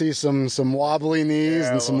here, you see some wobbly knees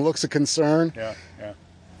Yeah, and some well- looks of concern Yeah.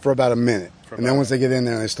 for about a minute. For And about then a once they get in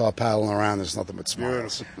there and they start paddling around, there's nothing but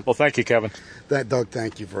smiles. Well, thank you, Kevin. Doug,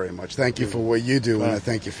 thank you very much. Thank you for what you do, and I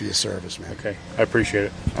thank you for your service, man. Okay. I appreciate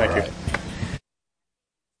it. Thank All you.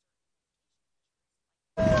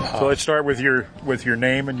 So let's start with your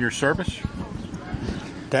name and your service.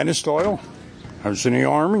 Dennis Doyle. I was in the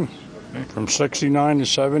Army from 69 to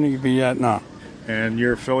 70, Vietnam. And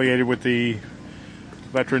you're affiliated with the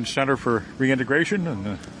Veterans Center for Reintegration,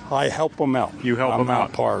 and I help them out. you help I'm them out.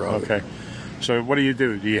 not part of it. Okay. So what do you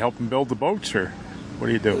do? Do you help them build the boats, or what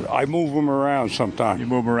do you do? I move them around sometimes. You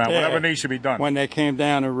move them around. Yeah. Whatever needs to be done. When they came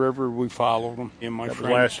down the river, we followed them. And my That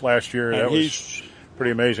was friend, last year. and That was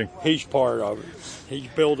pretty amazing. he's part of it. He's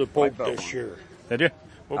built a boat this year. Did you?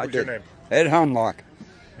 What I was your did. name? Ed Hunlock.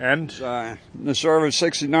 And In the service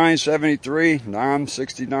 69, 73. Now I'm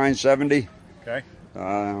 69, 70. okay,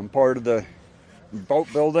 I'm part of the boat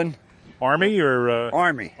building. Army or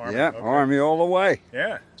Army. Army, Yeah, okay. Army all the way.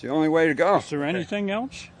 yeah, It's the only way to go. Is there anything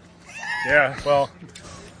else? yeah. Well,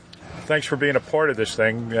 thanks for being a part of this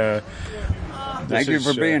thing. Thank you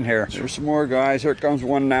for being here. There's some more guys. Here comes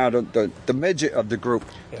one now, the midget of the group.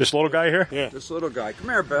 This little guy here. Yeah. This little guy. Come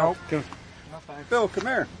here, Bill. Bill, come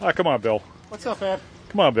here. Oh, come on, Bill. What's up, Ed?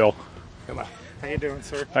 Come on, Bill. How you doing,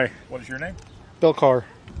 sir? Hi. What is your name? Bill Carr.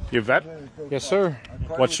 You vet? Yes, sir.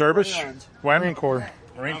 What service? When? Marine Corps.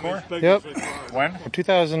 Marine Corps. Yep. When?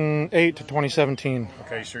 2008 to 2017.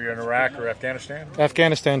 Okay, so you're in Iraq or Afghanistan?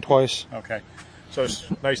 Afghanistan twice. Okay. So it's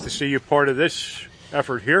nice to see you part of this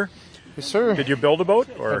effort here. Yes, sir. Did you build a boat?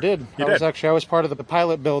 Or I did. You I did. was part of the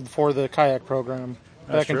pilot build for the kayak program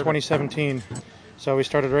That's back in terrific. 2017. So we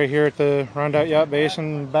started right here at the Rondout Yacht Base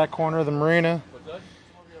in the back corner of the marina,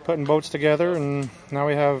 putting boats together, and now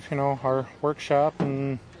we have, our workshop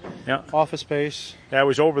and Yeah. office space. I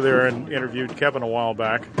was over there and interviewed Kevin a while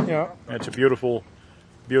back. Yeah. It's a beautiful,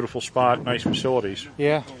 beautiful spot. Nice facilities.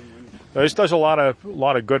 Yeah. This does a lot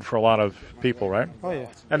of good for a lot of people, right? Oh, yeah.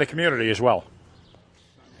 And the community as well,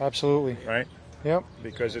 Absolutely. right? Yep.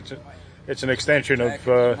 Because it's an extension of.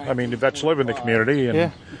 The vets live in the community, and Yeah.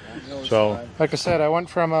 so Like I said, I went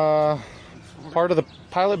from part of the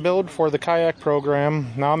pilot build for the kayak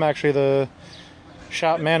program. Now I'm actually the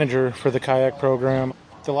shop manager for the kayak program.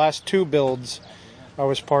 The last two builds I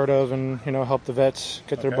was part of, and helped the vets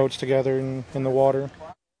get their boats together in the water.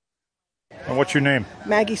 And what's your name?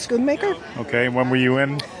 Maggie Schoonmaker. Okay, when were you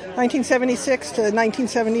in? 1976 to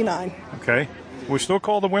 1979. Okay. We still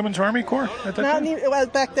called the Women's Army Corps at that time? Well,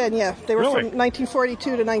 back then, yeah. They were Really? from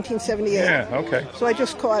 1942 to 1978. Yeah, okay. So I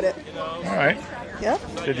just caught it. All right. Yeah.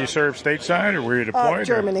 Did you serve stateside, or were you deployed?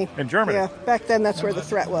 Germany. In Germany? Yeah, back then that's where the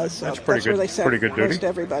threat was. So That's pretty good. where they sent Pretty good duty. most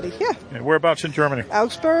everybody. Yeah. And whereabouts in Germany?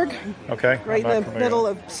 Augsburg, Okay. right I'm in not the familiar. middle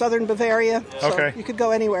of southern Bavaria. So Okay. you could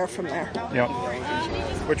go anywhere from there. Yeah.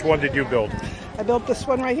 Which one did you build? I built this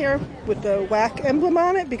one right here with the WAC emblem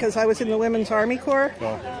on it because I was in the Women's Army Corps.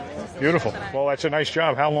 Oh, beautiful. Well, that's a nice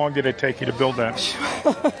job. How long did it take you to build that?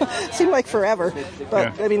 Seemed like forever,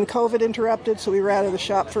 but Yeah. I mean, COVID interrupted, so we were out of the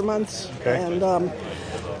shop for months, Okay. and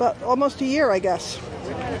but almost a year, I guess.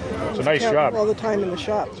 It's a nice Kept job. all the time in the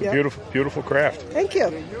shop. Yeah. Beautiful, beautiful craft. Thank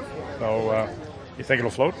you. So, you think it'll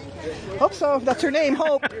float? Hope so. That's her name,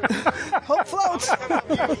 Hope. Hope floats.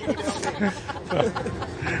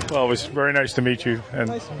 Well, it was very nice to meet you, and,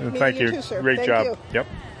 Nice and meeting thank you you. too, sir. Great Thank job. you. Yep.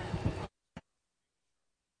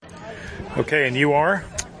 Okay, and you are?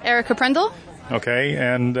 Erica Prendel. Okay,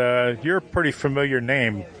 and you're a pretty familiar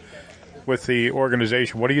name with the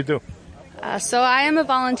organization. What do you do? So I am a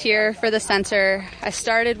volunteer for the center. I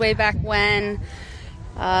started way back when,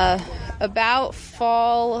 about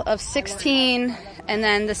fall of 16, and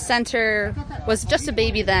then the center was just a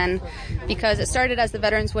baby then because it started as the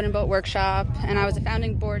Veterans Wooden Boat Workshop, and I was a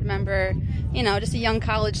founding board member, just a young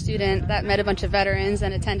college student that met a bunch of veterans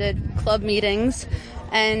and attended club meetings.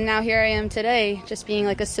 And now here I am today, just being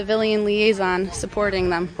like a civilian liaison, supporting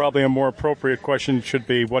them. Probably a more appropriate question should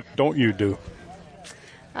be, what don't you do?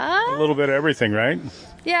 A little bit of everything, right?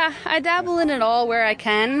 Yeah, I dabble in it all where I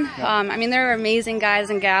can. There are amazing guys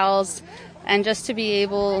and gals, and just to be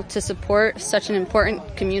able to support such an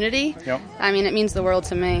important community, Yep. It means the world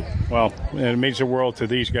to me. Well, it means the world to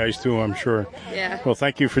these guys, too, I'm sure. Yeah. Well,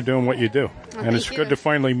 thank you for doing what you do. And it's thank good you. to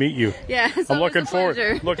finally meet you. Yeah, it's I'm always looking a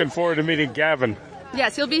pleasure. looking forward to meeting Gavin.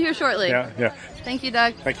 Yes, you'll be here shortly. Yeah. Thank you,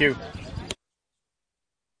 Doug. Thank you.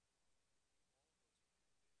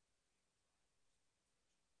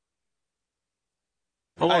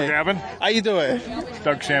 Hello, Hi. Gavin. How you doing?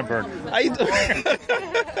 Doug Sandberg. How you doing?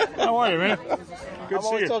 How are you, man? Good I'm to see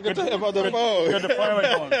always you. talking Good to him on the phone.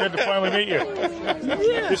 Good to finally meet you.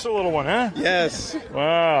 Yeah. Just a little one, huh? Yes.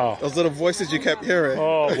 Wow. Those little voices you kept hearing.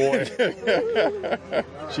 Oh boy.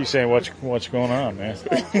 She's saying, "What's going on, man?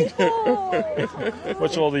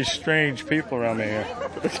 What's all these strange people around me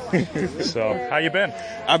here?" So, how you been?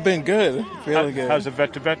 I've been good. Really good. How's the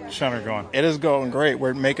Vet to Vet Center going? It is going great.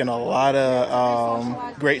 We're making a lot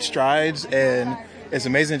of great strides, and it's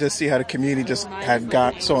amazing to see how the community just had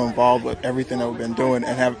got so involved with everything that we've been doing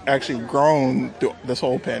and have actually grown through this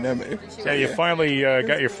whole pandemic. So, Yeah, you finally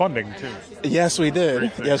got your funding too. Yes, we did.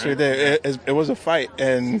 Great thing, Yes, we right? did. It was a fight,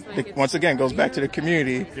 and it, once again goes back to the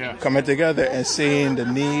community Yeah. coming together and seeing the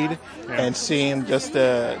need and seeing just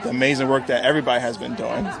the amazing work that everybody has been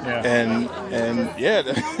doing. Yeah. And yeah,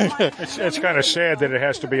 It's kind of sad that it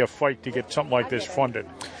has to be a fight to get something like this funded.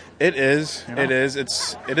 it is. You know? It is.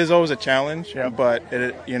 It is always a challenge, Yeah. but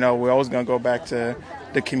we're always going to go back to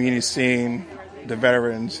the community seeing the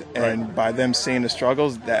veterans, and Right. by them seeing the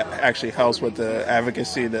struggles, that actually helps with the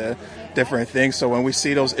advocacy, the different things. So when we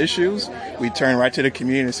see those issues, we turn right to the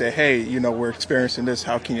community and say, hey, we're experiencing this.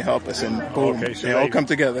 How can you help us? And boom, Okay, so they all come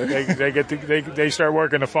together. They start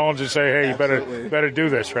working the phones and say, "Hey, you Absolutely. better do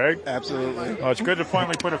this, right?" Absolutely. Well, it's good to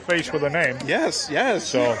finally put a face with a name. Yes, yes.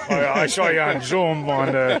 So I saw you on Zoom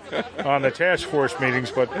on the task force meetings,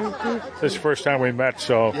 but this is the first time we met.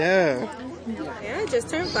 So Yeah. Yeah, I just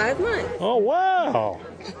turned 5 months. oh wow,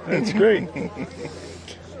 that's great.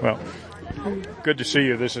 Well, good to see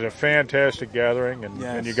you. This is a fantastic gathering, and,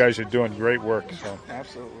 Yes. and you guys are doing great work. So.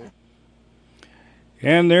 Absolutely.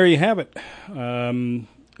 And there you have it.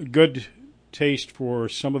 Good taste for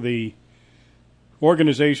some of the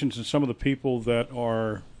organizations and some of the people that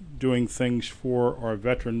are doing things for our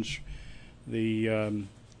veterans. Of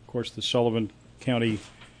course, the Sullivan County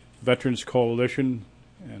Veterans Coalition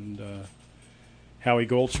and Howie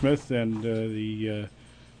Goldsmith and the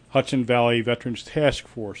Hudson Valley Veterans Task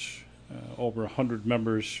Force. Over 100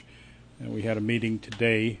 members, and we had a meeting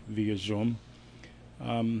today via Zoom.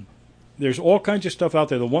 There's all kinds of stuff out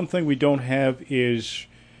there. The one thing we don't have is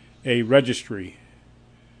a registry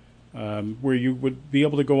where you would be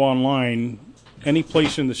able to go online any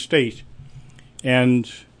place in the state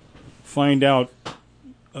and find out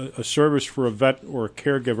a service for a vet or a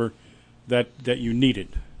caregiver that you needed.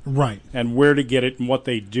 Right. And where to get it and what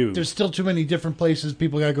they do. There's still too many different places.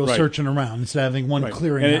 People got to go searching around instead of having one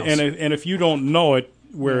clearinghouse. And if you don't know it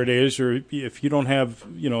where it is, or if you don't have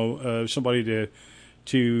somebody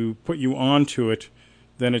to put you onto it,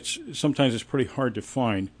 then sometimes it's pretty hard to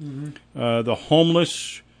find. Mm-hmm. The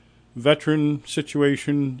homeless veteran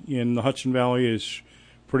situation in the Hudson Valley is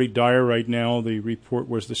pretty dire right now. The report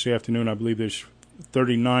was this afternoon. I believe there's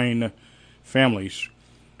 39 families,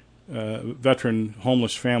 veteran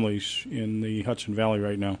homeless families in the Hudson Valley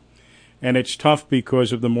right now. And it's tough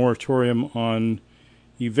because of the moratorium on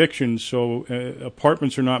evictions, so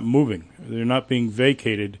apartments are not moving. They're not being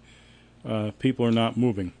vacated. People are not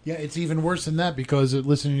moving. Yeah, it's even worse than that because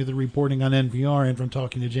listening to the reporting on NPR and from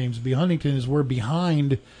talking to James B. Huntington is we're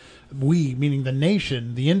behind. We, meaning the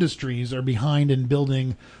nation, the industries, are behind in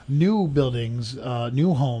building new buildings,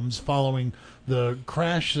 new homes following the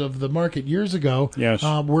crash of the market years ago. Yes.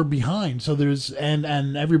 We're behind. So there's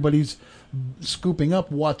and everybody's scooping up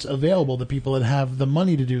what's available, the people that have the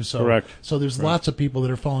money to do so. Correct. So there's lots of people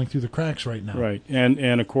that are falling through the cracks right now. Right.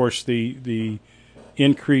 And of course the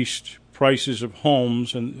increased prices of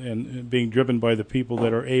homes and being driven by the people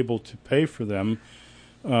that are able to pay for them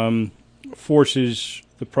forces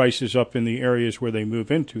the prices up in the areas where they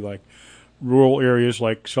move into, like rural areas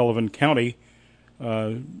like Sullivan County,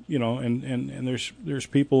 and there's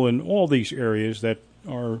people in all these areas that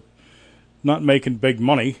are not making big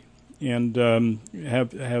money and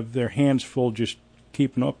have their hands full just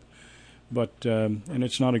keeping up, but and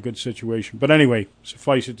it's not a good situation. But anyway,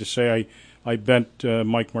 suffice it to say, I bent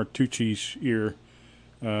Mike Martucci's ear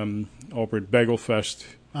over at Bagelfest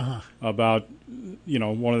about,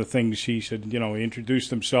 one of the things he said, he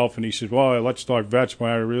introduced himself and he said, well, let's talk vets. Well,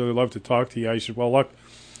 I really love to talk to you. I said, well, look,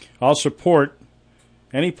 I'll support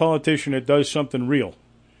any politician that does something real.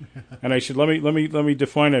 And I said, let me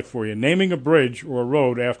define that for you. Naming a bridge or a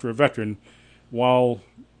road after a veteran, while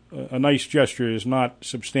a nice gesture, is not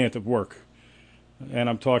substantive work. And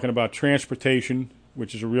I'm talking about transportation,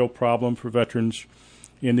 which is a real problem for veterans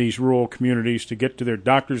in these rural communities to get to their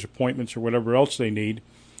doctor's appointments or whatever else they need,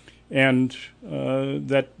 and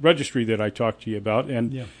that registry that I talked to you about,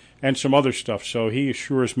 and some other stuff. So he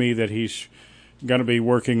assures me that he's going to be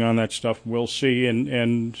working on that stuff. We'll see.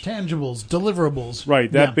 And tangibles, deliverables. Right.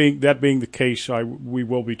 That being the case, we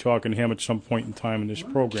will be talking to him at some point in time in this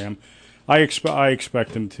program. I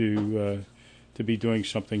expect him to be doing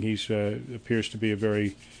something. He appears to be a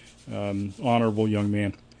very honorable young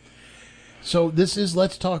man. So this is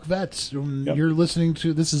Let's Talk Vets. Yep. You're listening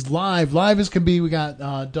to, this is live as can be. We got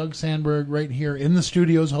Doug Sandberg right here in the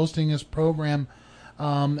studios hosting this program.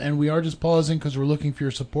 And we are just pausing because we're looking for your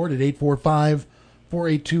support at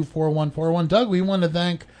 845-482-4141. Doug, we want to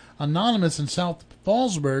thank Anonymous in South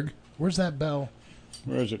Fallsburg. Where's that bell?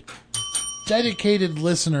 Where is it? Dedicated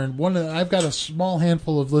listener. I've got a small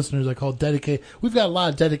handful of listeners I call dedicated. We've got a lot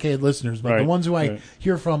of dedicated listeners, but the ones who I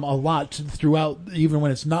hear from a lot throughout, even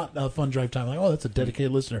when it's not a Fun Drive time, I'm like, oh, that's a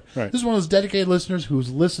dedicated listener. Right. This is one of those dedicated listeners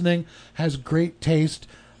who's listening, has great taste,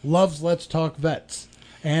 loves Let's Talk Vets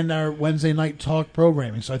and our Wednesday night talk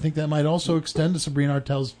programming. So I think that might also extend to Sabrina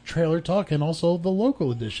Artel's Trailer Talk and also the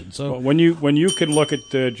local edition. So when you can look at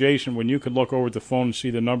Jason, when you can look over the phone and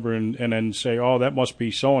see the number and then say, oh, that must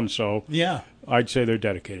be so and so. Yeah, I'd say they're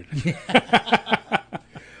dedicated.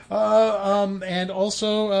 And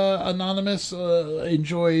also Anonymous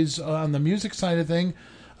enjoys on the music side of thing.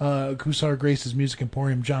 Kusar Grace's Music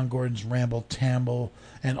Emporium, John Gordon's Ramble Tamble,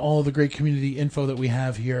 and all the great community info that we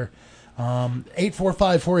have here.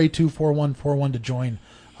 845-482-4141 to join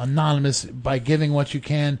Anonymous by giving what you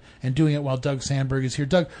can and doing it while Doug Sandberg is here.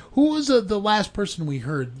 Doug, who was the last person we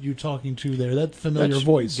heard you talking to there? That familiar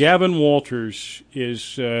voice. Gavin Walters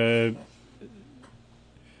is the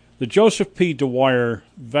Joseph P. Dwyer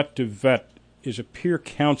Vet to Vet is a peer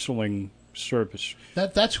counseling service.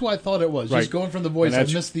 That's who I thought it was. Right. Just going from the voice, I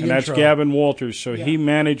missed the intro. And that's Gavin Walters. So he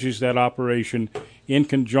manages that operation in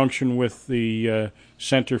conjunction with the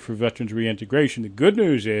Center for Veterans Reintegration. The good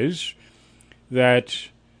news is that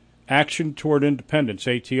Action Toward Independence,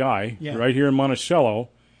 ATI, right here in Monticello,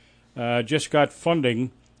 just got funding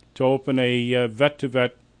to open a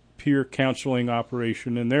vet-to-vet peer counseling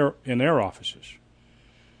operation in their offices.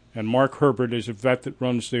 And Mark Herbert is a vet that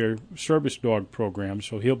runs their service dog program,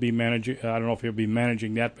 so he'll be managing. I don't know if he'll be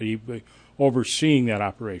managing that, but he'll be overseeing that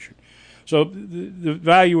operation. So the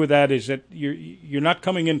value of that is that you're not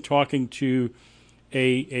coming in talking to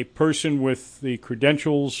a person with the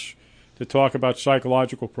credentials to talk about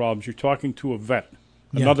psychological problems. You're talking to a vet,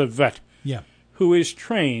 another vet, who is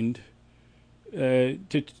trained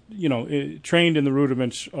trained in the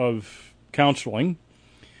rudiments of counseling,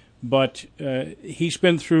 but he's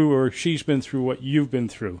been through or she's been through what you've been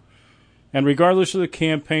through. And regardless of the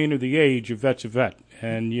campaign or the age, a vet's a vet,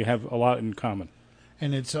 and you have a lot in common.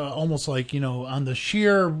 And it's almost like, on the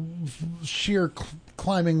sheer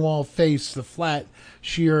climbing wall face, the flat,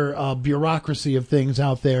 sheer bureaucracy of things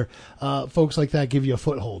out there, folks like that give you a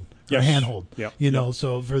foothold. Yes. A handhold,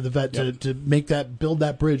 so for the vet to build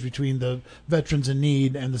that bridge between the veterans in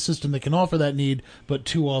need and the system that can offer that need, but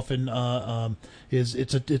too often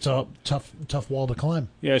it's a tough wall to climb.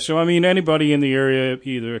 Yeah, so anybody in the area,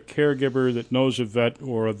 either a caregiver that knows a vet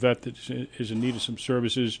or a vet that is in need of some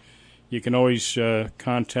services, you can always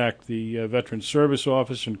contact the Veterans Service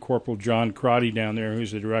Office and Corporal John Crotty down there,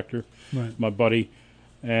 who's the director, right. My buddy,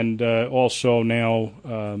 and also now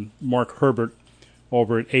Mark Herbert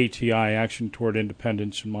over at ATI, Action Toward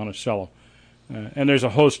Independence in Monticello. And there's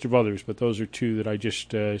a host of others, but those are two that I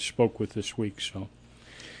just spoke with this week. So,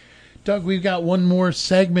 Doug, we've got one more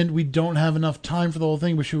segment. We don't have enough time for the whole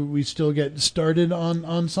thing, but should we still get started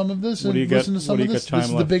on some of this and listen to some of this? This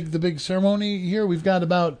is the big ceremony here. We got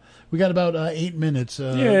about 8 minutes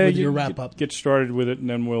with your wrap up. Get started with it, and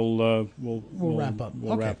then we'll wrap up.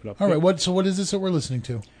 We'll wrap it up. All right. What is this that we're listening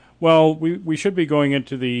to? Well, we should be going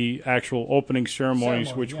into the actual opening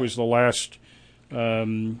ceremonies, which was the last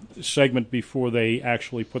segment before they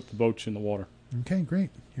actually put the boats in the water. Okay,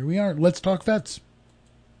 great. Here we are. Let's talk vets.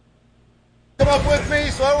 Come up with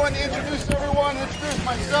me so I want to introduce everyone, introduce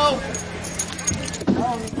myself.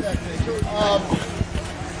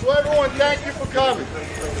 So everyone, thank you for coming.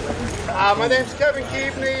 My name's Kevin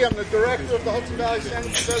Keaveney. I'm the director of the Hudson Valley Center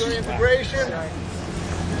for Veteran Integration.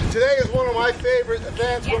 Today is one of my favorite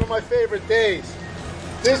events, one of my favorite days.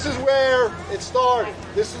 This is where it started.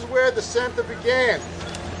 This is where the center began.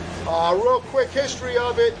 Real quick history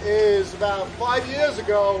of it is about 5 years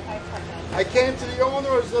ago, I came to the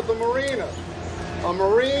owners of the marina. A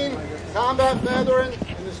Marine, combat veteran,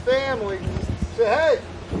 and his family said, hey,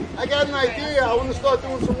 I got an idea. I want to start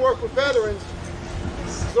doing some work with veterans.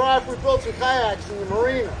 So after we built some kayaks in the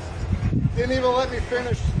marina. Didn't even let me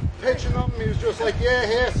finish pitching them. He was just like, yeah,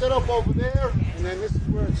 here, set up over there. And then this is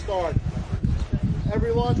where it started.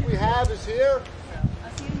 Every lunch we have is here.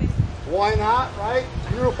 Why not, right?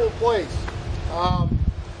 Beautiful place.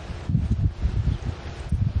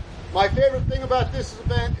 My favorite thing about this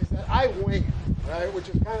event is that I wing it, right? Which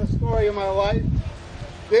is kind of the story of my life.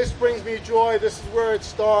 This brings me joy. This is where it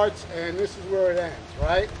starts, and this is where it ends,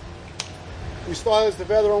 right? We started as the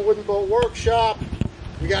Veteran Wooden Boat Workshop.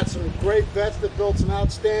 We got some great vets that built some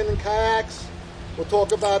outstanding kayaks. We'll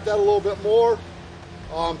talk about that a little bit more.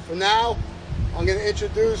 For now, I'm going to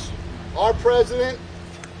introduce our president,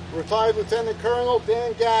 retired Lieutenant Colonel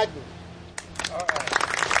Dan Gagnon. All right.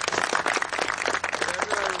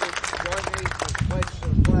 Join me to pledge to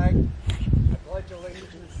the flag. I pledge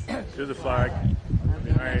allegiance to the flag of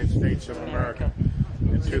the United States of America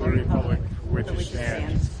and to the republic for which it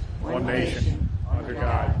stands, one nation, under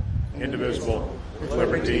God, indivisible, with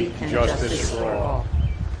liberty and justice for all.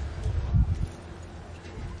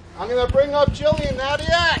 I'm going to bring up Jillian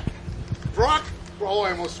Nadiak. Brock. Oh,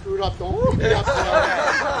 I almost screwed up. Don't screw me up.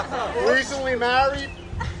 Recently married,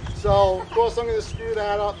 so of course I'm going to screw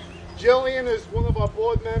that up. Jillian is one of our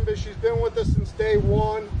board members. She's been with us since day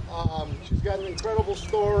one. She's got an incredible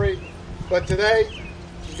story, but today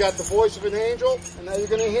she's got the voice of an angel, and now you're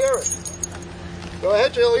going to hear it. Go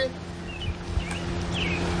ahead, Jillian.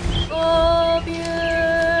 Oh,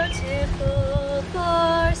 beautiful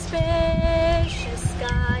for spacious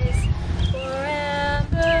skies, for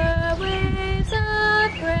amber waves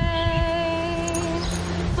of grain,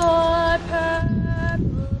 for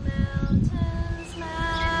purple mountains,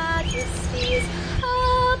 majesties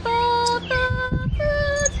above the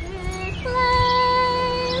fruited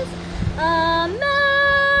plains. America,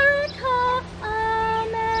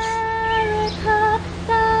 America,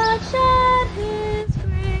 that shed his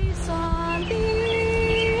grace on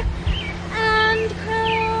thee, and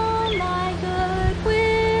crown thy good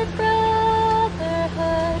with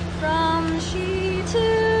brotherhood from sea to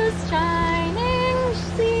shining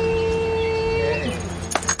sea.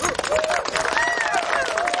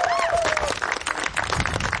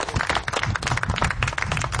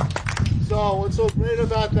 So what's so great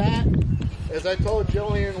about that is I told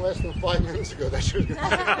Jillian less than 5 minutes ago that she was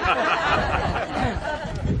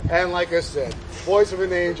and like I said, voice of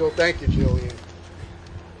an angel. Thank you, Jillian.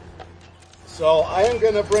 So I am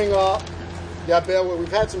going to bring up,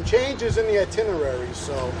 we've had some changes in the itinerary,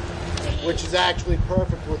 so which is actually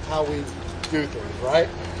perfect with how we do things, right?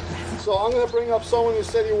 So I'm going to bring up someone who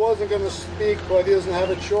said he wasn't going to speak, but he doesn't have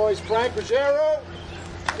a choice. Frank Ruggiero,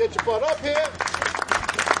 get your butt up here.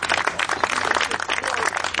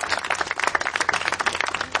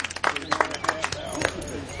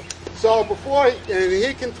 So before, and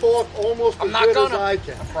he can talk almost as good as I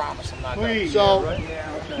can. I promise I'm not Please. gonna.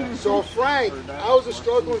 So Frank, I was a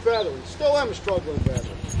struggling veteran. Still am a struggling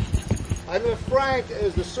veteran. I met Frank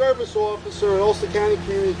as the service officer at Ulster County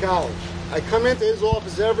Community College. I come into his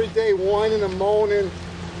office every day whining and moaning.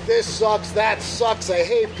 This sucks, that sucks, I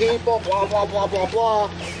hate people, blah, blah, blah, blah, blah.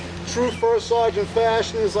 True First Sergeant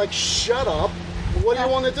fashion is like, shut up. What do you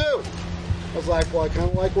want to do? I was like, well, I kind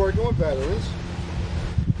of like working with veterans.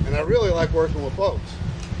 And I really like working with boats.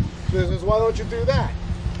 So he says, why don't you do that?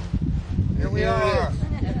 Here we are.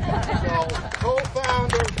 So,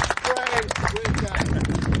 co-founder, friend, great guy.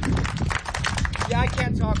 Yeah, I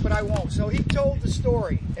can't talk, but I won't. So he told the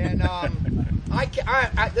story, and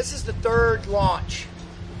this is the third launch.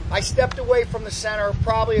 I stepped away from the center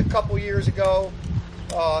probably a couple years ago,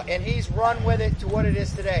 and he's run with it to what it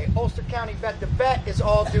is today. Ulster County Vet to Vet is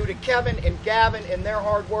all due to Kevin and Gavin and their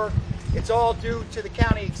hard work. It's all due to the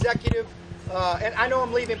county executive, and I know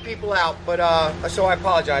I'm leaving people out, but so I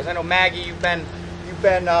apologize. I know Maggie, you've been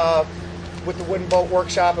with the Wooden Boat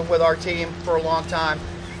Workshop and with our team for a long time.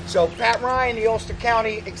 So Pat Ryan, the Ulster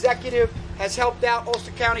County executive, has helped out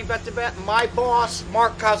Ulster County Vet to Vet. My boss,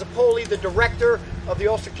 Mark Casapoli, the director of the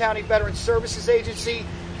Ulster County Veteran Services Agency,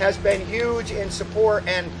 has been huge in support,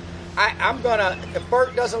 and I'm gonna, if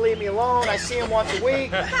Bert doesn't leave me alone, I see him once a week.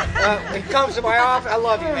 He comes to my office. I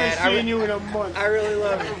love you, man. I haven't seen you in a month. I really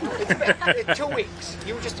love you. It's been 2 weeks.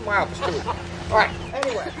 You were just in my office 2 weeks. All right.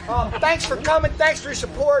 Anyway, thanks for coming. Thanks for your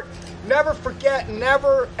support. Never forget,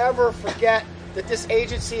 never ever forget that this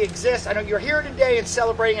agency exists. I know you're here today and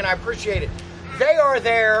celebrating, and I appreciate it. They are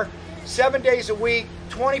there 7 days a week,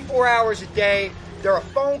 24 hours a day. They're a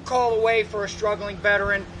phone call away for a struggling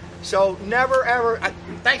veteran. So never ever.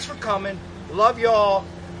 Thanks for coming. Love y'all.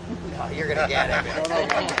 Oh, you're gonna get it.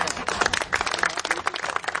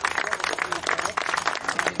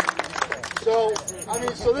 So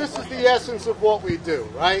this is the essence of what we do,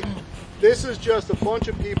 right? This is just a bunch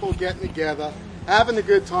of people getting together, having a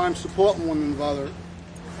good time, supporting one another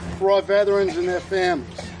for our veterans and their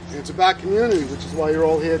families. And it's about community, which is why you're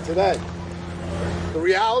all here today. The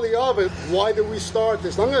reality of it, why did we start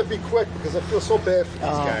this? I'm going to be quick because I feel so bad for these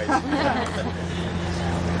guys.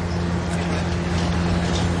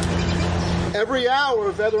 Every hour,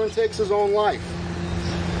 a veteran takes his own life,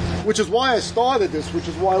 which is why I started this, which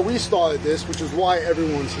is why we started this, which is why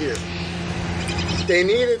everyone's here. They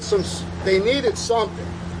needed something. They needed something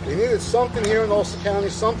here in Ulster County,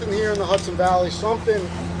 something here in the Hudson Valley, something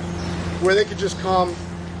where they could just come,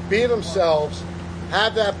 be themselves,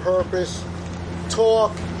 have that purpose,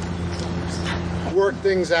 talk, work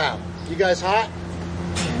things out. You guys hot?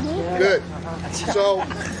 Good. So,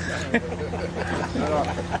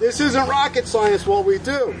 this isn't rocket science what we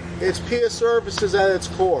do. It's peer services at its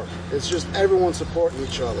core. It's just everyone supporting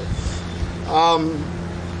each other.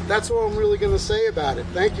 That's what I'm really going to say about it.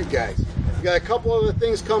 Thank you, guys. We got a couple other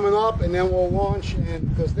things coming up, and then we'll launch, and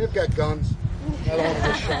because they've got guns. I don't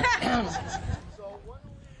have a shot.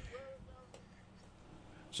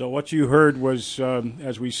 So what you heard was,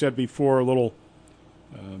 as we said before, a little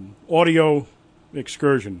audio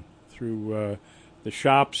excursion through the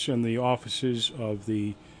shops and the offices of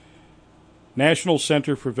the National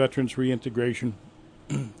Center for Veterans Reintegration.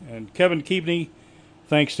 And Kevin Keaveney,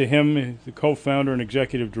 thanks to him, the co-founder and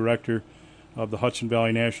executive director of the Hudson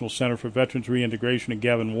Valley National Center for Veterans Reintegration, and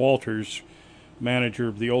Gavin Walters, manager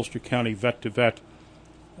of the Ulster County Vet to Vet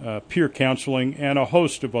peer counseling, and a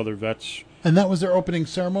host of other vets. And that was their opening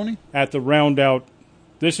ceremony? At the round out.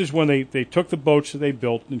 This is when they took the boats that they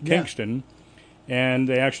built in Kingston, and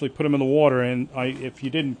they actually put them in the water. And if you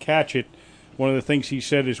didn't catch it, one of the things he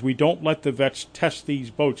said is, we don't let the vets test these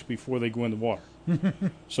boats before they go in the water.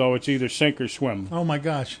 So it's either sink or swim. Oh my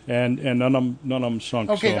gosh! And none of them sunk.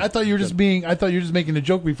 Okay, so. I thought you were just making a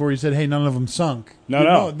joke before you said, "Hey, none of them sunk."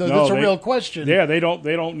 No, that's a real question. Yeah, they don't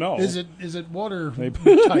know. Is it watertight?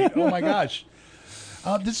 Oh my gosh!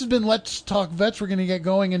 This has been Let's Talk Vets. We're going to get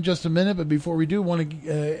going in just a minute, but before we do, want to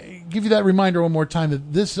give you that reminder one more time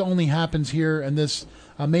that this only happens here, and this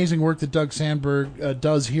amazing work that Doug Sandberg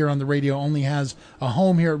does here on the radio only has a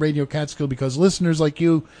home here at Radio Catskill because listeners like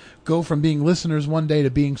you go from being listeners one day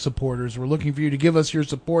to being supporters. We're looking for you to give us your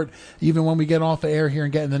support even when we get off the air here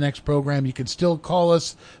and get in the next program. You can still call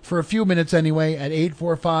us for a few minutes anyway at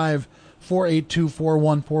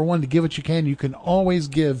 845-482-4141 to give what you can. You can always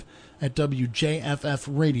give at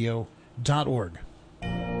WJFFradio.org.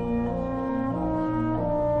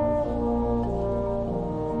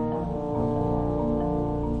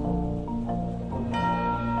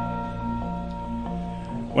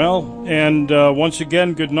 Well, and once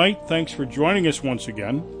again, good night. Thanks for joining us once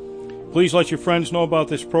again. Please let your friends know about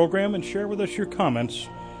this program and share with us your comments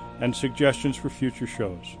and suggestions for future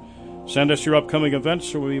shows. Send us your upcoming events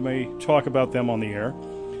so we may talk about them on the air.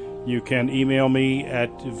 You can email me at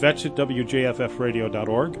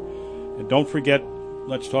vets@wjffradio.org. And don't forget,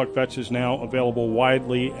 Let's Talk Vets is now available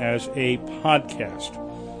widely as a podcast.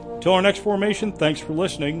 Until our next formation, thanks for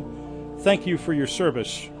listening. Thank you for your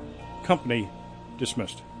service. Company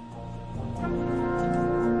dismissed.